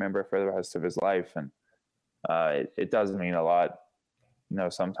he's going to remember for the rest of his life. And it does mean a lot. You know,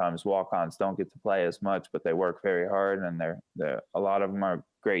 sometimes walk-ons don't get to play as much, but they work very hard, and they're a lot of them are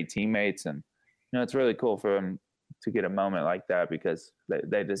great teammates. And, you know, it's really cool for them to get a moment like that because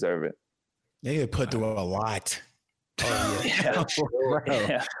they deserve it. They get put through a lot. Oh, yeah.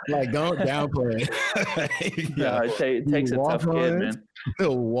 Yeah. Like, don't downplay it. No, it takes a tough kid, man.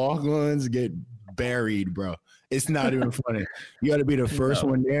 The walk-ons get buried, bro. It's not even funny. You got to be the first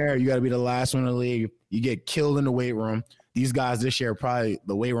one there. You got to be the last one to leave. You get killed in the weight room. These guys this year, probably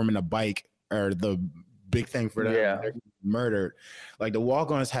the weight room and the bike are the big thing for them. Yeah. They're murdered. Like, the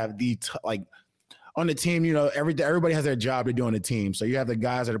walk-ons have on the team, you know, everybody has their job to do on the team. So you have the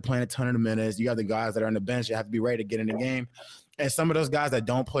guys that are playing a ton of the minutes. You have the guys that are on the bench. You have to be ready to get in the game. And some of those guys that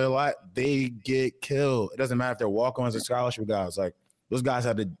don't play a lot, they get killed. It doesn't matter if they're walk-ons or scholarship guys. Like, those guys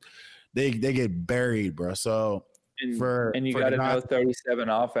they get buried, bro. So you got to know 37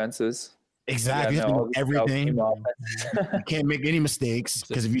 offenses. Exactly. You have to know everything. You can't make any mistakes,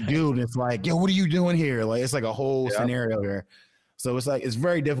 because if you do, then it's like, yo, what are you doing here? Like, it's like a whole scenario here. So it's like, it's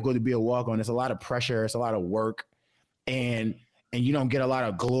very difficult to be a walk-on. It's a lot of pressure. It's a lot of work, and you don't get a lot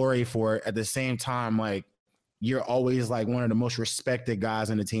of glory for it. At the same time, like, you're always like one of the most respected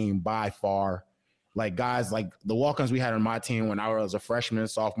guys on the team by far. Like, guys like the walk-ons we had on my team when I was a freshman,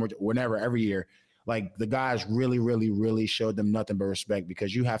 sophomore, whenever, every year, like, the guys really, really, really showed them nothing but respect,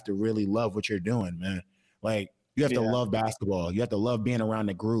 because you have to really love what you're doing, man. Like, you have to love basketball. You have to love being around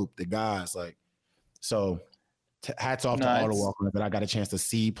the group, the guys. Like, so hats off to all the walk-ons that I got a chance to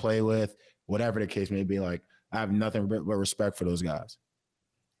see, play with, whatever the case may be. Like, I have nothing but respect for those guys.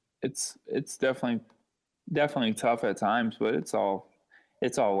 It's definitely tough at times, but it's all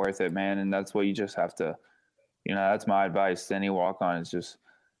worth it, man. And that's what you just have to, you know, that's my advice to any walk-on, is just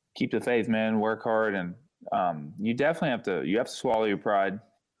keep the faith, man, work hard. And you definitely have to swallow your pride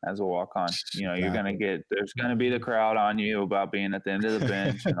as a walk-on. You know, there's going to be the crowd on you about being at the end of the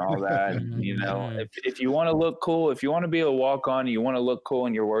bench and all that. And, you know, if you want to look cool, if you want to be a walk-on, you want to look cool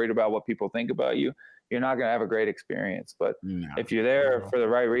and you're worried about what people think about you, you're not going to have a great experience. But if you're there for the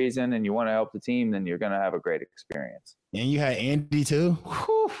right reason and you want to help the team, then you're going to have a great experience. And you had Andy too.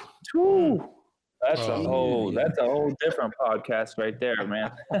 Whew. That's a whole different podcast right there,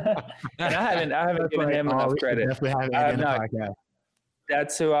 man. And I haven't given him enough credit.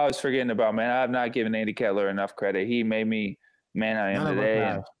 That's who I was forgetting about, man. I have not given Andy Kettler enough credit. He made me man I am today.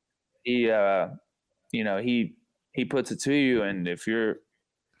 And he, you know, he puts it to you. And if you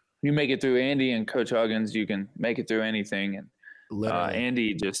make it through Andy and Coach Huggins, you can make it through anything. And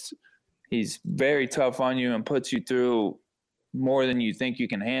Andy he's very tough on you and puts you through more than you think you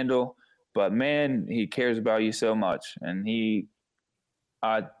can handle. But, man, he cares about you so much. And another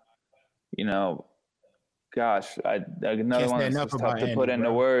one that's tough to put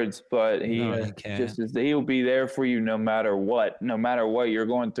into words, but he'll be there for you no matter what you're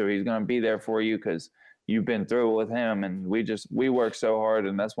going through. He's going to be there for you because you've been through it with him. And we work so hard.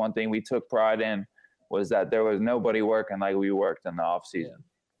 And that's one thing we took pride in, was that there was nobody working like we worked in the off season.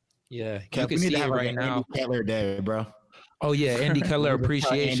 Yeah. You can see it right now. Andy Kettler Day, bro. Oh yeah, Andy Kettler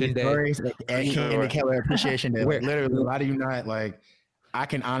Appreciation Day. Andy Kettler Appreciation Day. Literally, a lot of you not like. I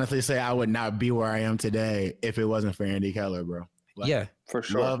can honestly say I would not be where I am today if it wasn't for Andy Kettler, bro. Like, yeah, for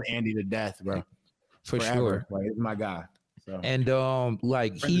sure. Love Andy to death, bro. Forever. Sure. Like, he's my guy. So. And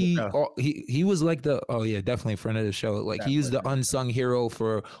like he was like definitely friend of the show. Like, definitely. He's the unsung hero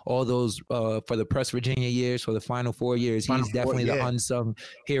for all those for the Press Virginia years, for the Final Four years. He's definitely the unsung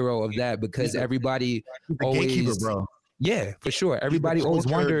hero of that, because everybody always gatekeeper, bro. Yeah, for sure. Everybody always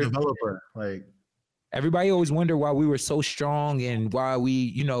wondered. Developer, like, everybody always wondered why we were so strong and why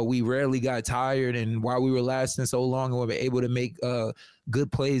we rarely got tired and why we were lasting so long and we were able to make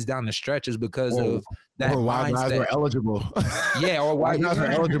good plays down the stretches because of that why mindset. guys were eligible. Yeah, or why guys were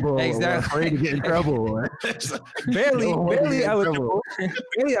eligible. Exactly. Afraid to get in trouble. barely eligible.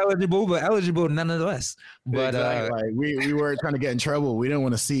 Barely eligible, but eligible nonetheless. But exactly. Like we weren't trying to get in trouble. We didn't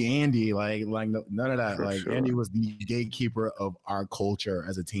want to see Andy like none of that. For like sure. Andy was the gatekeeper of our culture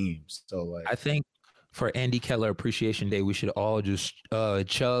as a team. So like I think for Andy Keller Appreciation Day, we should all just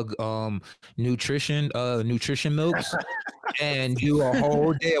chug nutrition milks and do a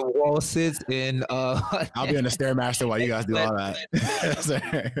whole day of wall sits and I'll be on the Stairmaster while you guys do all that.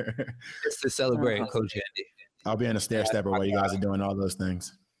 just to celebrate Coach Andy. I'll be on the stair stepper while you guys are doing all those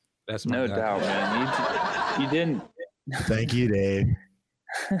things. That's my No guy. doubt, man. You didn't. Thank you, Dave.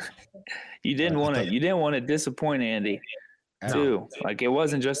 You didn't want to disappoint Andy. No. Too. Like it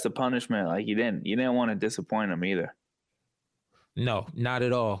wasn't just a punishment. Like you didn't want to disappoint him either. No, not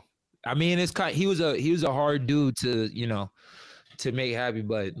at all. I mean, it's he was a hard dude to make happy,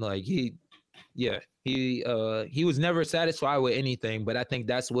 but like he was never satisfied with anything. But I think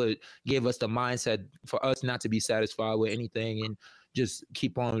that's what gave us the mindset for us not to be satisfied with anything and just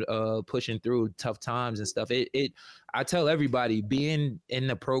keep on pushing through tough times and stuff. I tell everybody, being in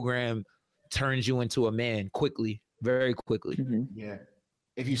the program turns you into a man quickly. Very quickly. Mm-hmm. Yeah.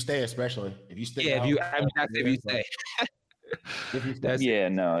 If you stay, especially. If you stay. Yeah, if you stay. If you stay. Yeah,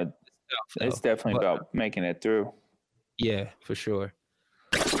 no, it's definitely about making it through. Yeah, for sure.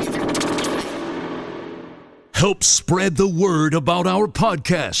 Help spread the word about our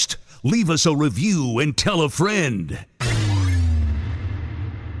podcast. Leave us a review and tell a friend.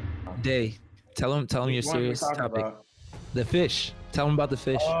 Day, tell him your serious topic. The fish. Tell him about the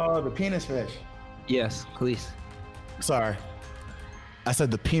fish. Oh, the penis fish. Yes, please. Sorry. I said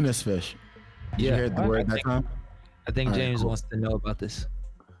the penis fish. Did you hear the word that time? I think All right, James cool. wants to know about this.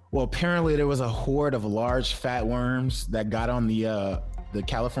 Well, apparently there was a horde of large fat worms that got on the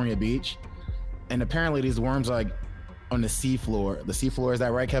California beach. And apparently these worms are like on the seafloor. The seafloor, is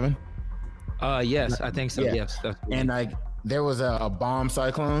that right, Kevin? Yes, I think so. Yeah. Yes. And like there was a bomb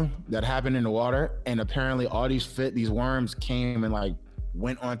cyclone that happened in the water, and apparently all these worms came and like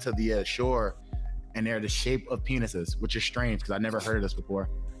went onto the shore, and they're the shape of penises, which is strange because I never heard of this before.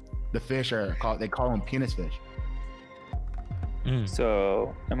 The fish they call them penis fish.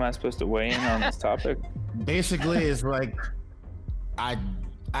 So, am I supposed to weigh in on this topic? Basically, it's like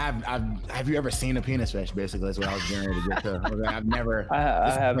have you ever seen a penis fish? Basically, that's what I was getting ready to get to. I've never. I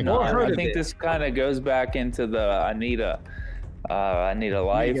have like not. heard I of think it. this kind of goes back into the I need a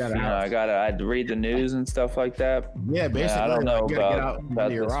life. got a house. I had to read the news and stuff like that. Yeah, basically. I don't know you gotta get out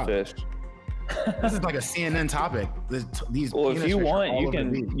about your this rock. fish. This is like a CNN topic. These Well, if penis you fish are want, all you over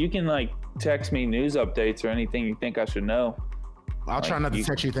the beach. can like text me news updates or anything you think I should know. I'll try not to you-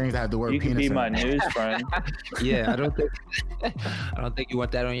 text you things that have the word You penis can be in my it. news friend. Yeah, I don't think you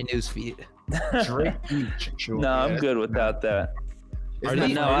want that on your news feed. Drake Beach. Sure. No, I'm Yeah. good without that. Are Isn't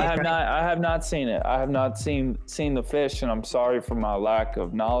these- that No, funny? I have not seen it. I have not seen the fish, and I'm sorry for my lack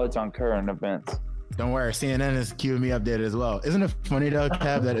of knowledge on current events. Don't worry, CNN is keeping me updated as well. Isn't it funny though,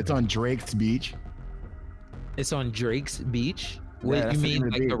 Kev, that it's on Drake's beach? It's on Drake's beach. Yeah, What that's you the mean, name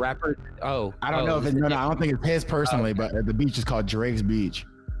of like the the beach. rapper? Oh, I don't know if it's no, I don't think it's his personally, but the beach is called Drake's Beach.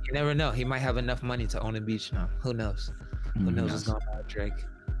 You never know. He might have enough money to own a beach now. Who knows? Who knows what's going on with Drake?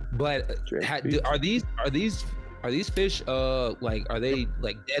 But Drake are these fish like, are they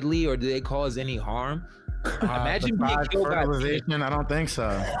like deadly or do they cause any harm? Imagine being Besides killed by a fish. fertilization, I don't think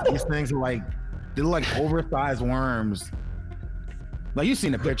so. These things are like they look like oversized worms. Like you've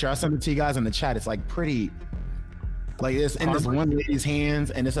seen the picture. I sent it to you guys in the chat. It's like pretty. Like it's in this one lady's hands,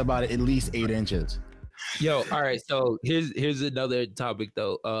 and it's about at least 8 inches. Yo, all right. So here's another topic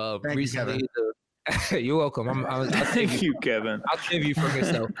though. Thank you, Recently, you're welcome. I'll save Thank you, Kevin. I'll save you from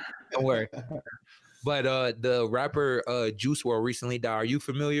yourself. Don't worry. But the rapper Juice WRLD recently died. Are you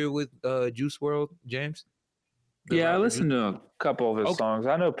familiar with Juice WRLD, James? The Yeah, I rapper listened to a couple of his Okay. songs.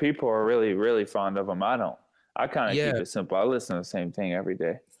 I know people are really, really fond of him. I don't. I kind of Yeah. keep it simple. I listen to the same thing every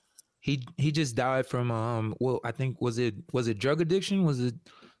day. He just died from well, I think was it drug addiction? Was it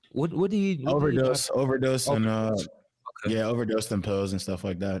what did he Overdose, and Okay. yeah, overdose and pills and stuff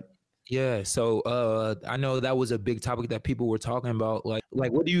like that. Yeah, so I know that was a big topic that people were talking about. Like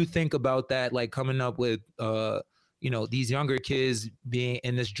what do you think about that? Like coming up with these younger kids being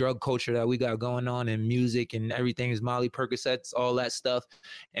in this drug culture that we got going on in music and everything is Molly, Percocets, all that stuff,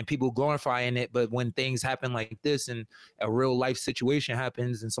 and people glorifying it. But when things happen like this and a real life situation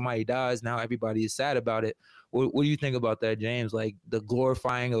happens and somebody dies, now everybody is sad about it. What do you think about that, James? Like the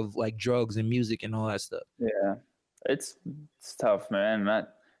glorifying of like drugs and music and all that stuff. Yeah, it's tough, man.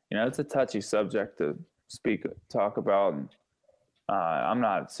 It's a touchy subject to talk about. And, I'm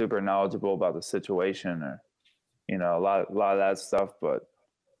not super knowledgeable about the situation or, a lot of that stuff, but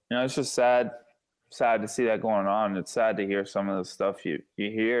it's just sad to see that going on. It's sad to hear some of the stuff you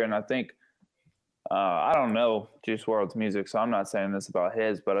hear. And I think, I don't know Juice WRLD's music, so I'm not saying this about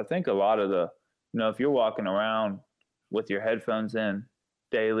his, but I think a lot of the, if you're walking around with your headphones in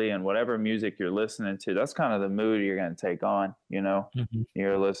daily and whatever music you're listening to, that's kind of the mood you're going to take on, Mm-hmm.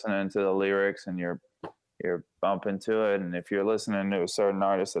 You're listening to the lyrics and you're bumping to it. And if you're listening to a certain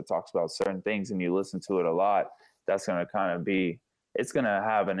artist that talks about certain things and you listen to it a lot, that's going to kind of it's going to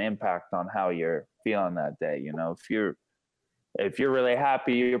have an impact on how you're feeling that day. If you're really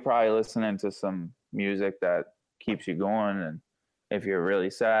happy, you're probably listening to some music that keeps you going. And if you're really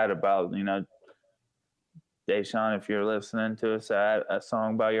sad about, Deshaun, if you're listening to a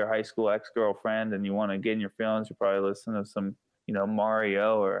song about your high school ex-girlfriend and you want to get in your feelings, you're probably listening to some,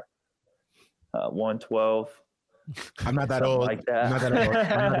 Mario or 112. I'm not that old. Like that. I'm not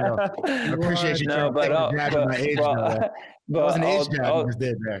that old. I appreciate you trying to jab my age. That was an age jab you just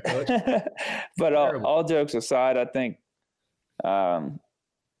did there, Coach. But all jokes aside, I think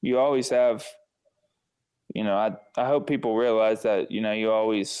you always have, I hope people realize that, you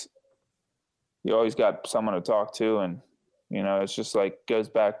always got someone to talk to. And, it's just like goes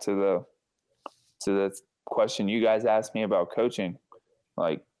back to the question you guys asked me about coaching.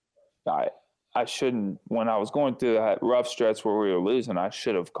 Like I shouldn't, when I was going through that rough stretch where we were losing, I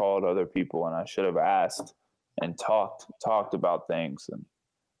should have called other people and I should have asked and talked about things. And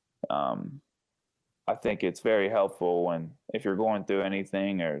I think it's very helpful if you're going through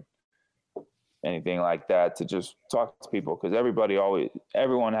anything or anything like that, to just talk to people, because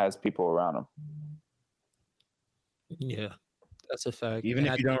everyone has people around them. Yeah, that's a fact. Even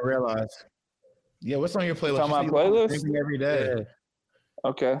if you don't realize. Yeah, what's on your playlist? On my playlist? Every day. Yeah.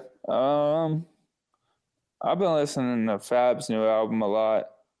 Okay. I've been listening to Fab's new album a lot.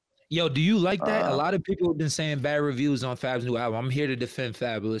 Yo, do you like that? A lot of people have been saying bad reviews on Fab's new album. I'm here to defend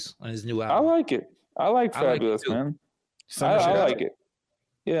Fabulous on his new album. I like it. I like Fabulous, man. I like it.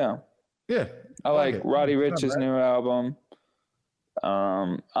 Yeah. Yeah. I like Roddy Ricch's new album.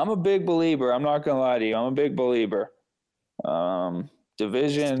 I'm a big believer. I'm not going to lie to you. I'm a big believer.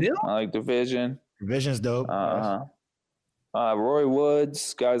 Division. Still? I like Division. Division's dope. Roy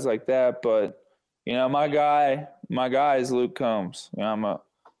Woods, guys like that. But, my guy is Luke Combs. I'm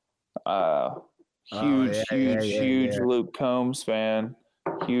a huge Luke Combs fan,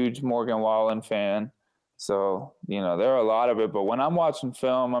 huge Morgan Wallen fan. So, there are a lot of it. But when I'm watching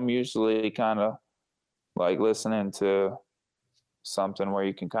film, I'm usually kind of like listening to something where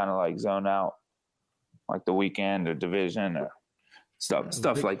you can kind of like zone out, like The Weeknd or Division or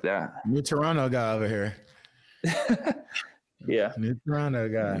stuff like that. New Toronto guy over here. Yeah. New Toronto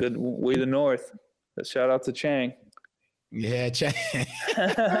guy. We the North. Shout out to Chang. Yeah, Chang.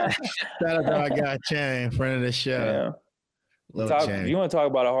 Shout out to our guy Chang, friend of the show. Yeah. You want to talk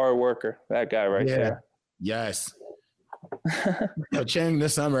about a hard worker? That guy right there. Yes. Chang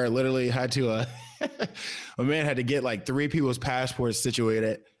this summer literally had to a man had to get like 3 people's passports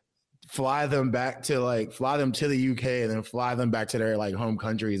situated, fly them to the UK, and then fly them back to their like home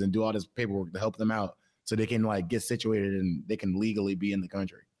countries and do all this paperwork to help them out so they can like get situated and they can legally be in the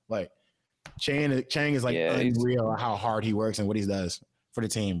country. Like Chang is like unreal how hard he works and what he does for the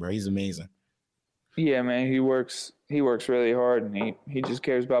team, bro. He's amazing. Yeah, man. He works really hard, and he just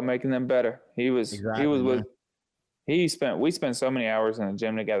cares about making them better. We spent so many hours in the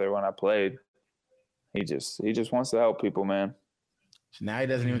gym together when I played. He just wants to help people, man. Now he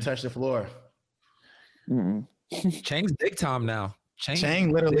doesn't even touch the floor. Chang's big time now.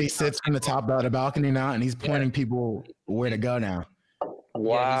 Chang literally sits on the top of the balcony now, and he's pointing people where to go now.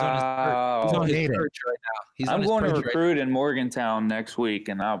 Wow. He's on his perch right now. I'm going to recruit in Morgantown next week,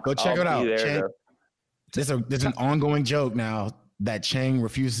 and I'll check it out. There there's an ongoing joke now that Chang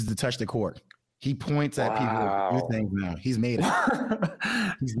refuses to touch the court. He points at people to do things now. He's made it.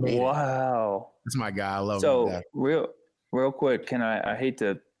 He's made it. Wow. That's my guy. I love him. So real quick, can I hate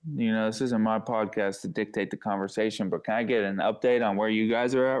to, this isn't my podcast to dictate the conversation, but can I get an update on where you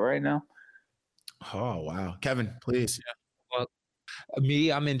guys are at right now? Oh, wow. Kevin, please. Yeah. Well,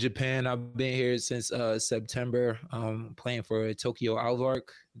 Me, I'm in Japan. I've been here since September. Playing for Tokyo Alvark.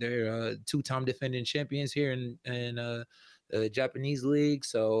 They're two-time defending champions here in the Japanese league.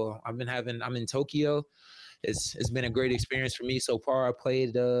 So I'm in Tokyo. It's been a great experience for me so far. I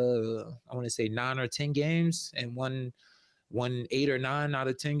played I want to say 9 or 10 games and won 8 or 9 out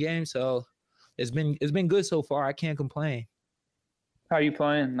of 10 games. So it's been good so far. I can't complain. How are you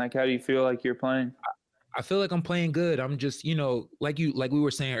playing? Like, how do you feel like you're playing? I feel like I'm playing good. I'm just, like we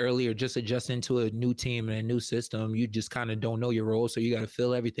were saying earlier, just adjusting to a new team and a new system. You just kind of don't know your role, so you got to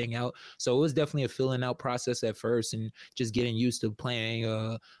fill everything out. So it was definitely a filling out process at first, and just getting used to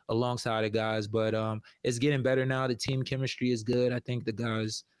playing alongside the guys. But it's getting better now. The team chemistry is good. I think the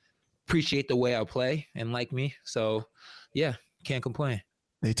guys appreciate the way I play and like me. So yeah, can't complain.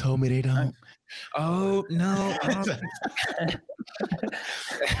 They told me they don't. Oh no.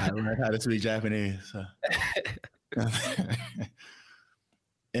 I learned how to speak Japanese. So.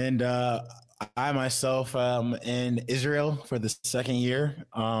 And I myself am in Israel for the second year.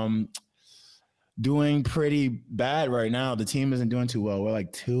 Doing pretty bad right now. The team isn't doing too well. We're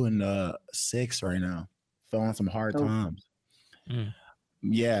like 2-6 right now. Fell on some hard times. Mm.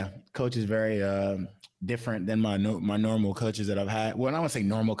 Yeah, coach is very different than my normal coaches that I've had. Well, I don't want to say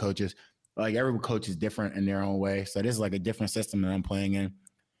normal coaches. Like every coach is different in their own way. So this is like a different system that I'm playing in.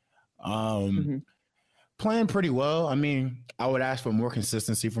 Playing pretty well. I mean, I would ask for more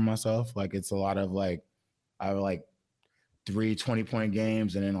consistency for myself. Like it's a lot of like, I have like 3 20-point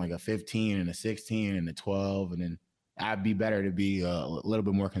games and then like a 15 and a 16 and a 12. And then I'd be better to be a little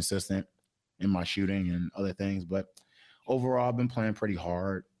bit more consistent in my shooting and other things. But overall, I've been playing pretty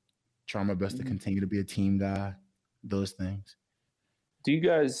hard, trying my best to continue to be a team guy, those things. Do you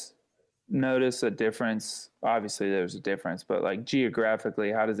guys notice a difference? Obviously there's a difference, but like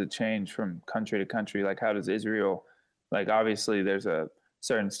geographically, how does it change from country to country? Like how does Israel, like obviously there's a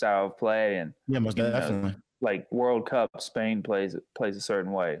certain style of play, and yeah, most definitely. Like World Cup, Spain plays a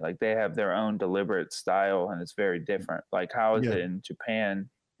certain way. Like they have their own deliberate style and it's very different. Like how is it in Japan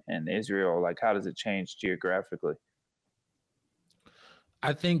and Israel? Like how does it change geographically?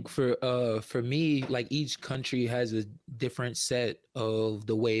 I think for me, like each country has a different set of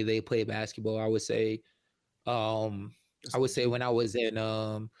the way they play basketball. I would say when I was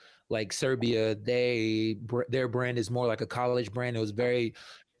in like Serbia, their brand is more like a college brand. It was very,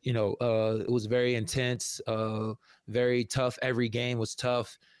 it was very intense, very tough. Every game was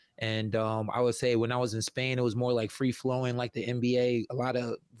tough. And I would say when I was in Spain, it was more like free flowing, like the NBA, a lot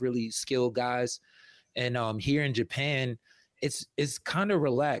of really skilled guys. And here in Japan, it's kind of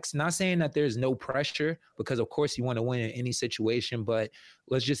relaxed. Not saying that there's no pressure, because of course you want to win in any situation, but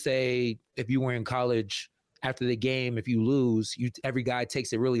let's just say if you were in college, after the game, if you lose, every guy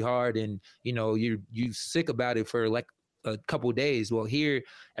takes it really hard, and you sick about it for like a couple of days. Well, here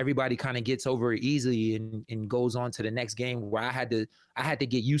everybody kind of gets over it easily and goes on to the next game, where I had to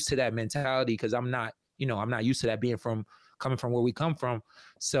get used to that mentality, because I'm not used to that coming from where we come from.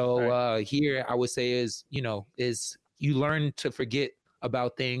 So here I would say is you learn to forget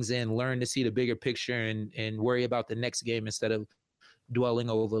about things and learn to see the bigger picture and worry about the next game instead of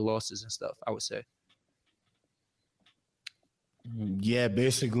dwelling over losses and stuff, I would say. Yeah,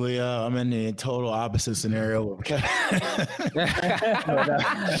 basically, I'm in the total opposite scenario.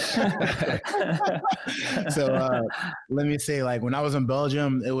 So let me say, like when I was in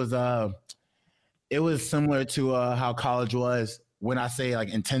Belgium, it was similar to how college was. When I say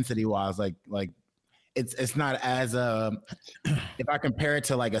like intensity wise, like it's not as if I compare it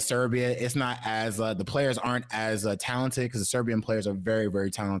to like a Serbia, it's not as the players aren't as talented, because the Serbian players are very,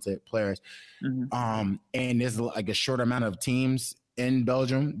 very talented players. And there's like a short amount of teams in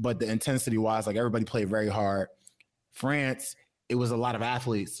Belgium, but the intensity wise, like everybody played very hard. France, it was a lot of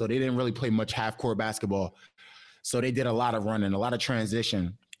athletes, so they didn't really play much half court basketball. So they did a lot of running, a lot of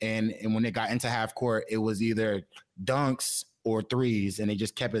transition. And when they got into half court, it was either dunks or threes, and they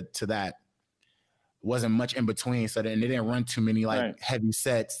just kept it to that. Wasn't much in between, so then they didn't run too many heavy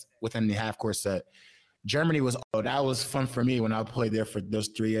sets within the half court set. Germany that was fun for me when I played there for those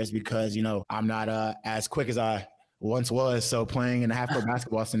 3 years, because I'm not as quick as I once was. So playing in a half court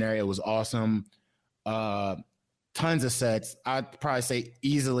basketball scenario was awesome. Tons of sets. I'd probably say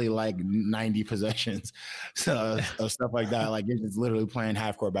easily like 90 possessions, so of stuff like that. Like you're just literally playing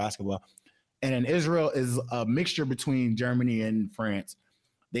half court basketball. And then Israel is a mixture between Germany and France.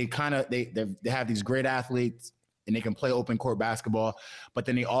 They have these great athletes and they can play open court basketball, but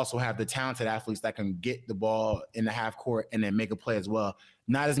then they also have the talented athletes that can get the ball in the half court and then make a play as well.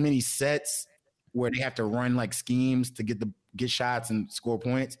 Not as many sets where they have to run like schemes to get shots and score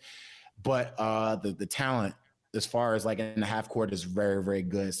points, but the talent as far as like in the half court is very, very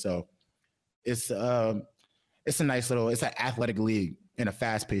good. So it's a nice little, it's an athletic league in a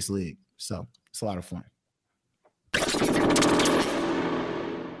fast paced league. So it's a lot of fun.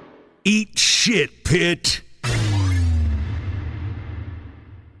 Eat shit, Pitt.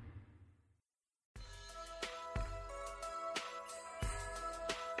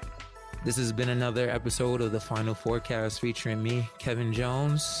 This has been another episode of the Final Forecast featuring me, Kevin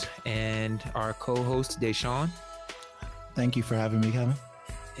Jones, and our co-host, Deshaun. Thank you for having me, Kevin.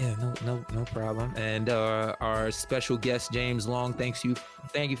 Yeah, no problem. And our special guest, James Long. Thank you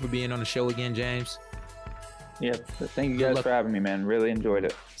for being on the show again, James. Yeah, thank you guys for having me, man. Really enjoyed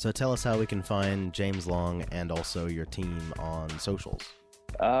it. So tell us how we can find James Long and also your team on socials.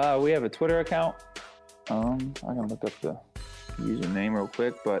 We have a Twitter account. I can look up the username real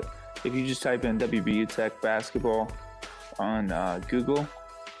quick, but if you just type in WVU Tech Basketball on Google,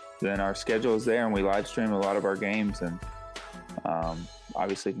 then our schedule is there, and we live stream a lot of our games, and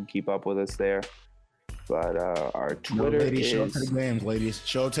obviously can keep up with us there. But our Twitter ladies, is... show up to the games, ladies.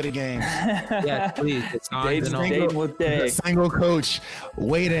 Show up to the games. Yeah, please. It's single coach.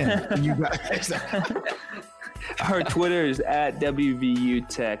 Wait in. You guys. Our Twitter is at WVU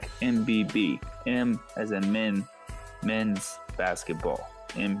Tech MBB. M as in men's basketball.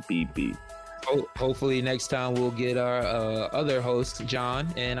 MBB. Hopefully next time we'll get our other host John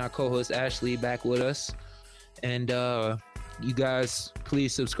and our co-host Ashley back with us. And you guys,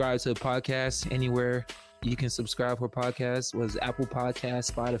 please subscribe to the podcast anywhere you can subscribe for podcasts. Was Apple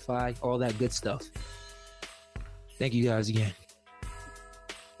Podcasts, Spotify, all that good stuff. Thank you guys again.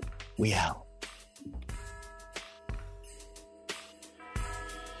 We out.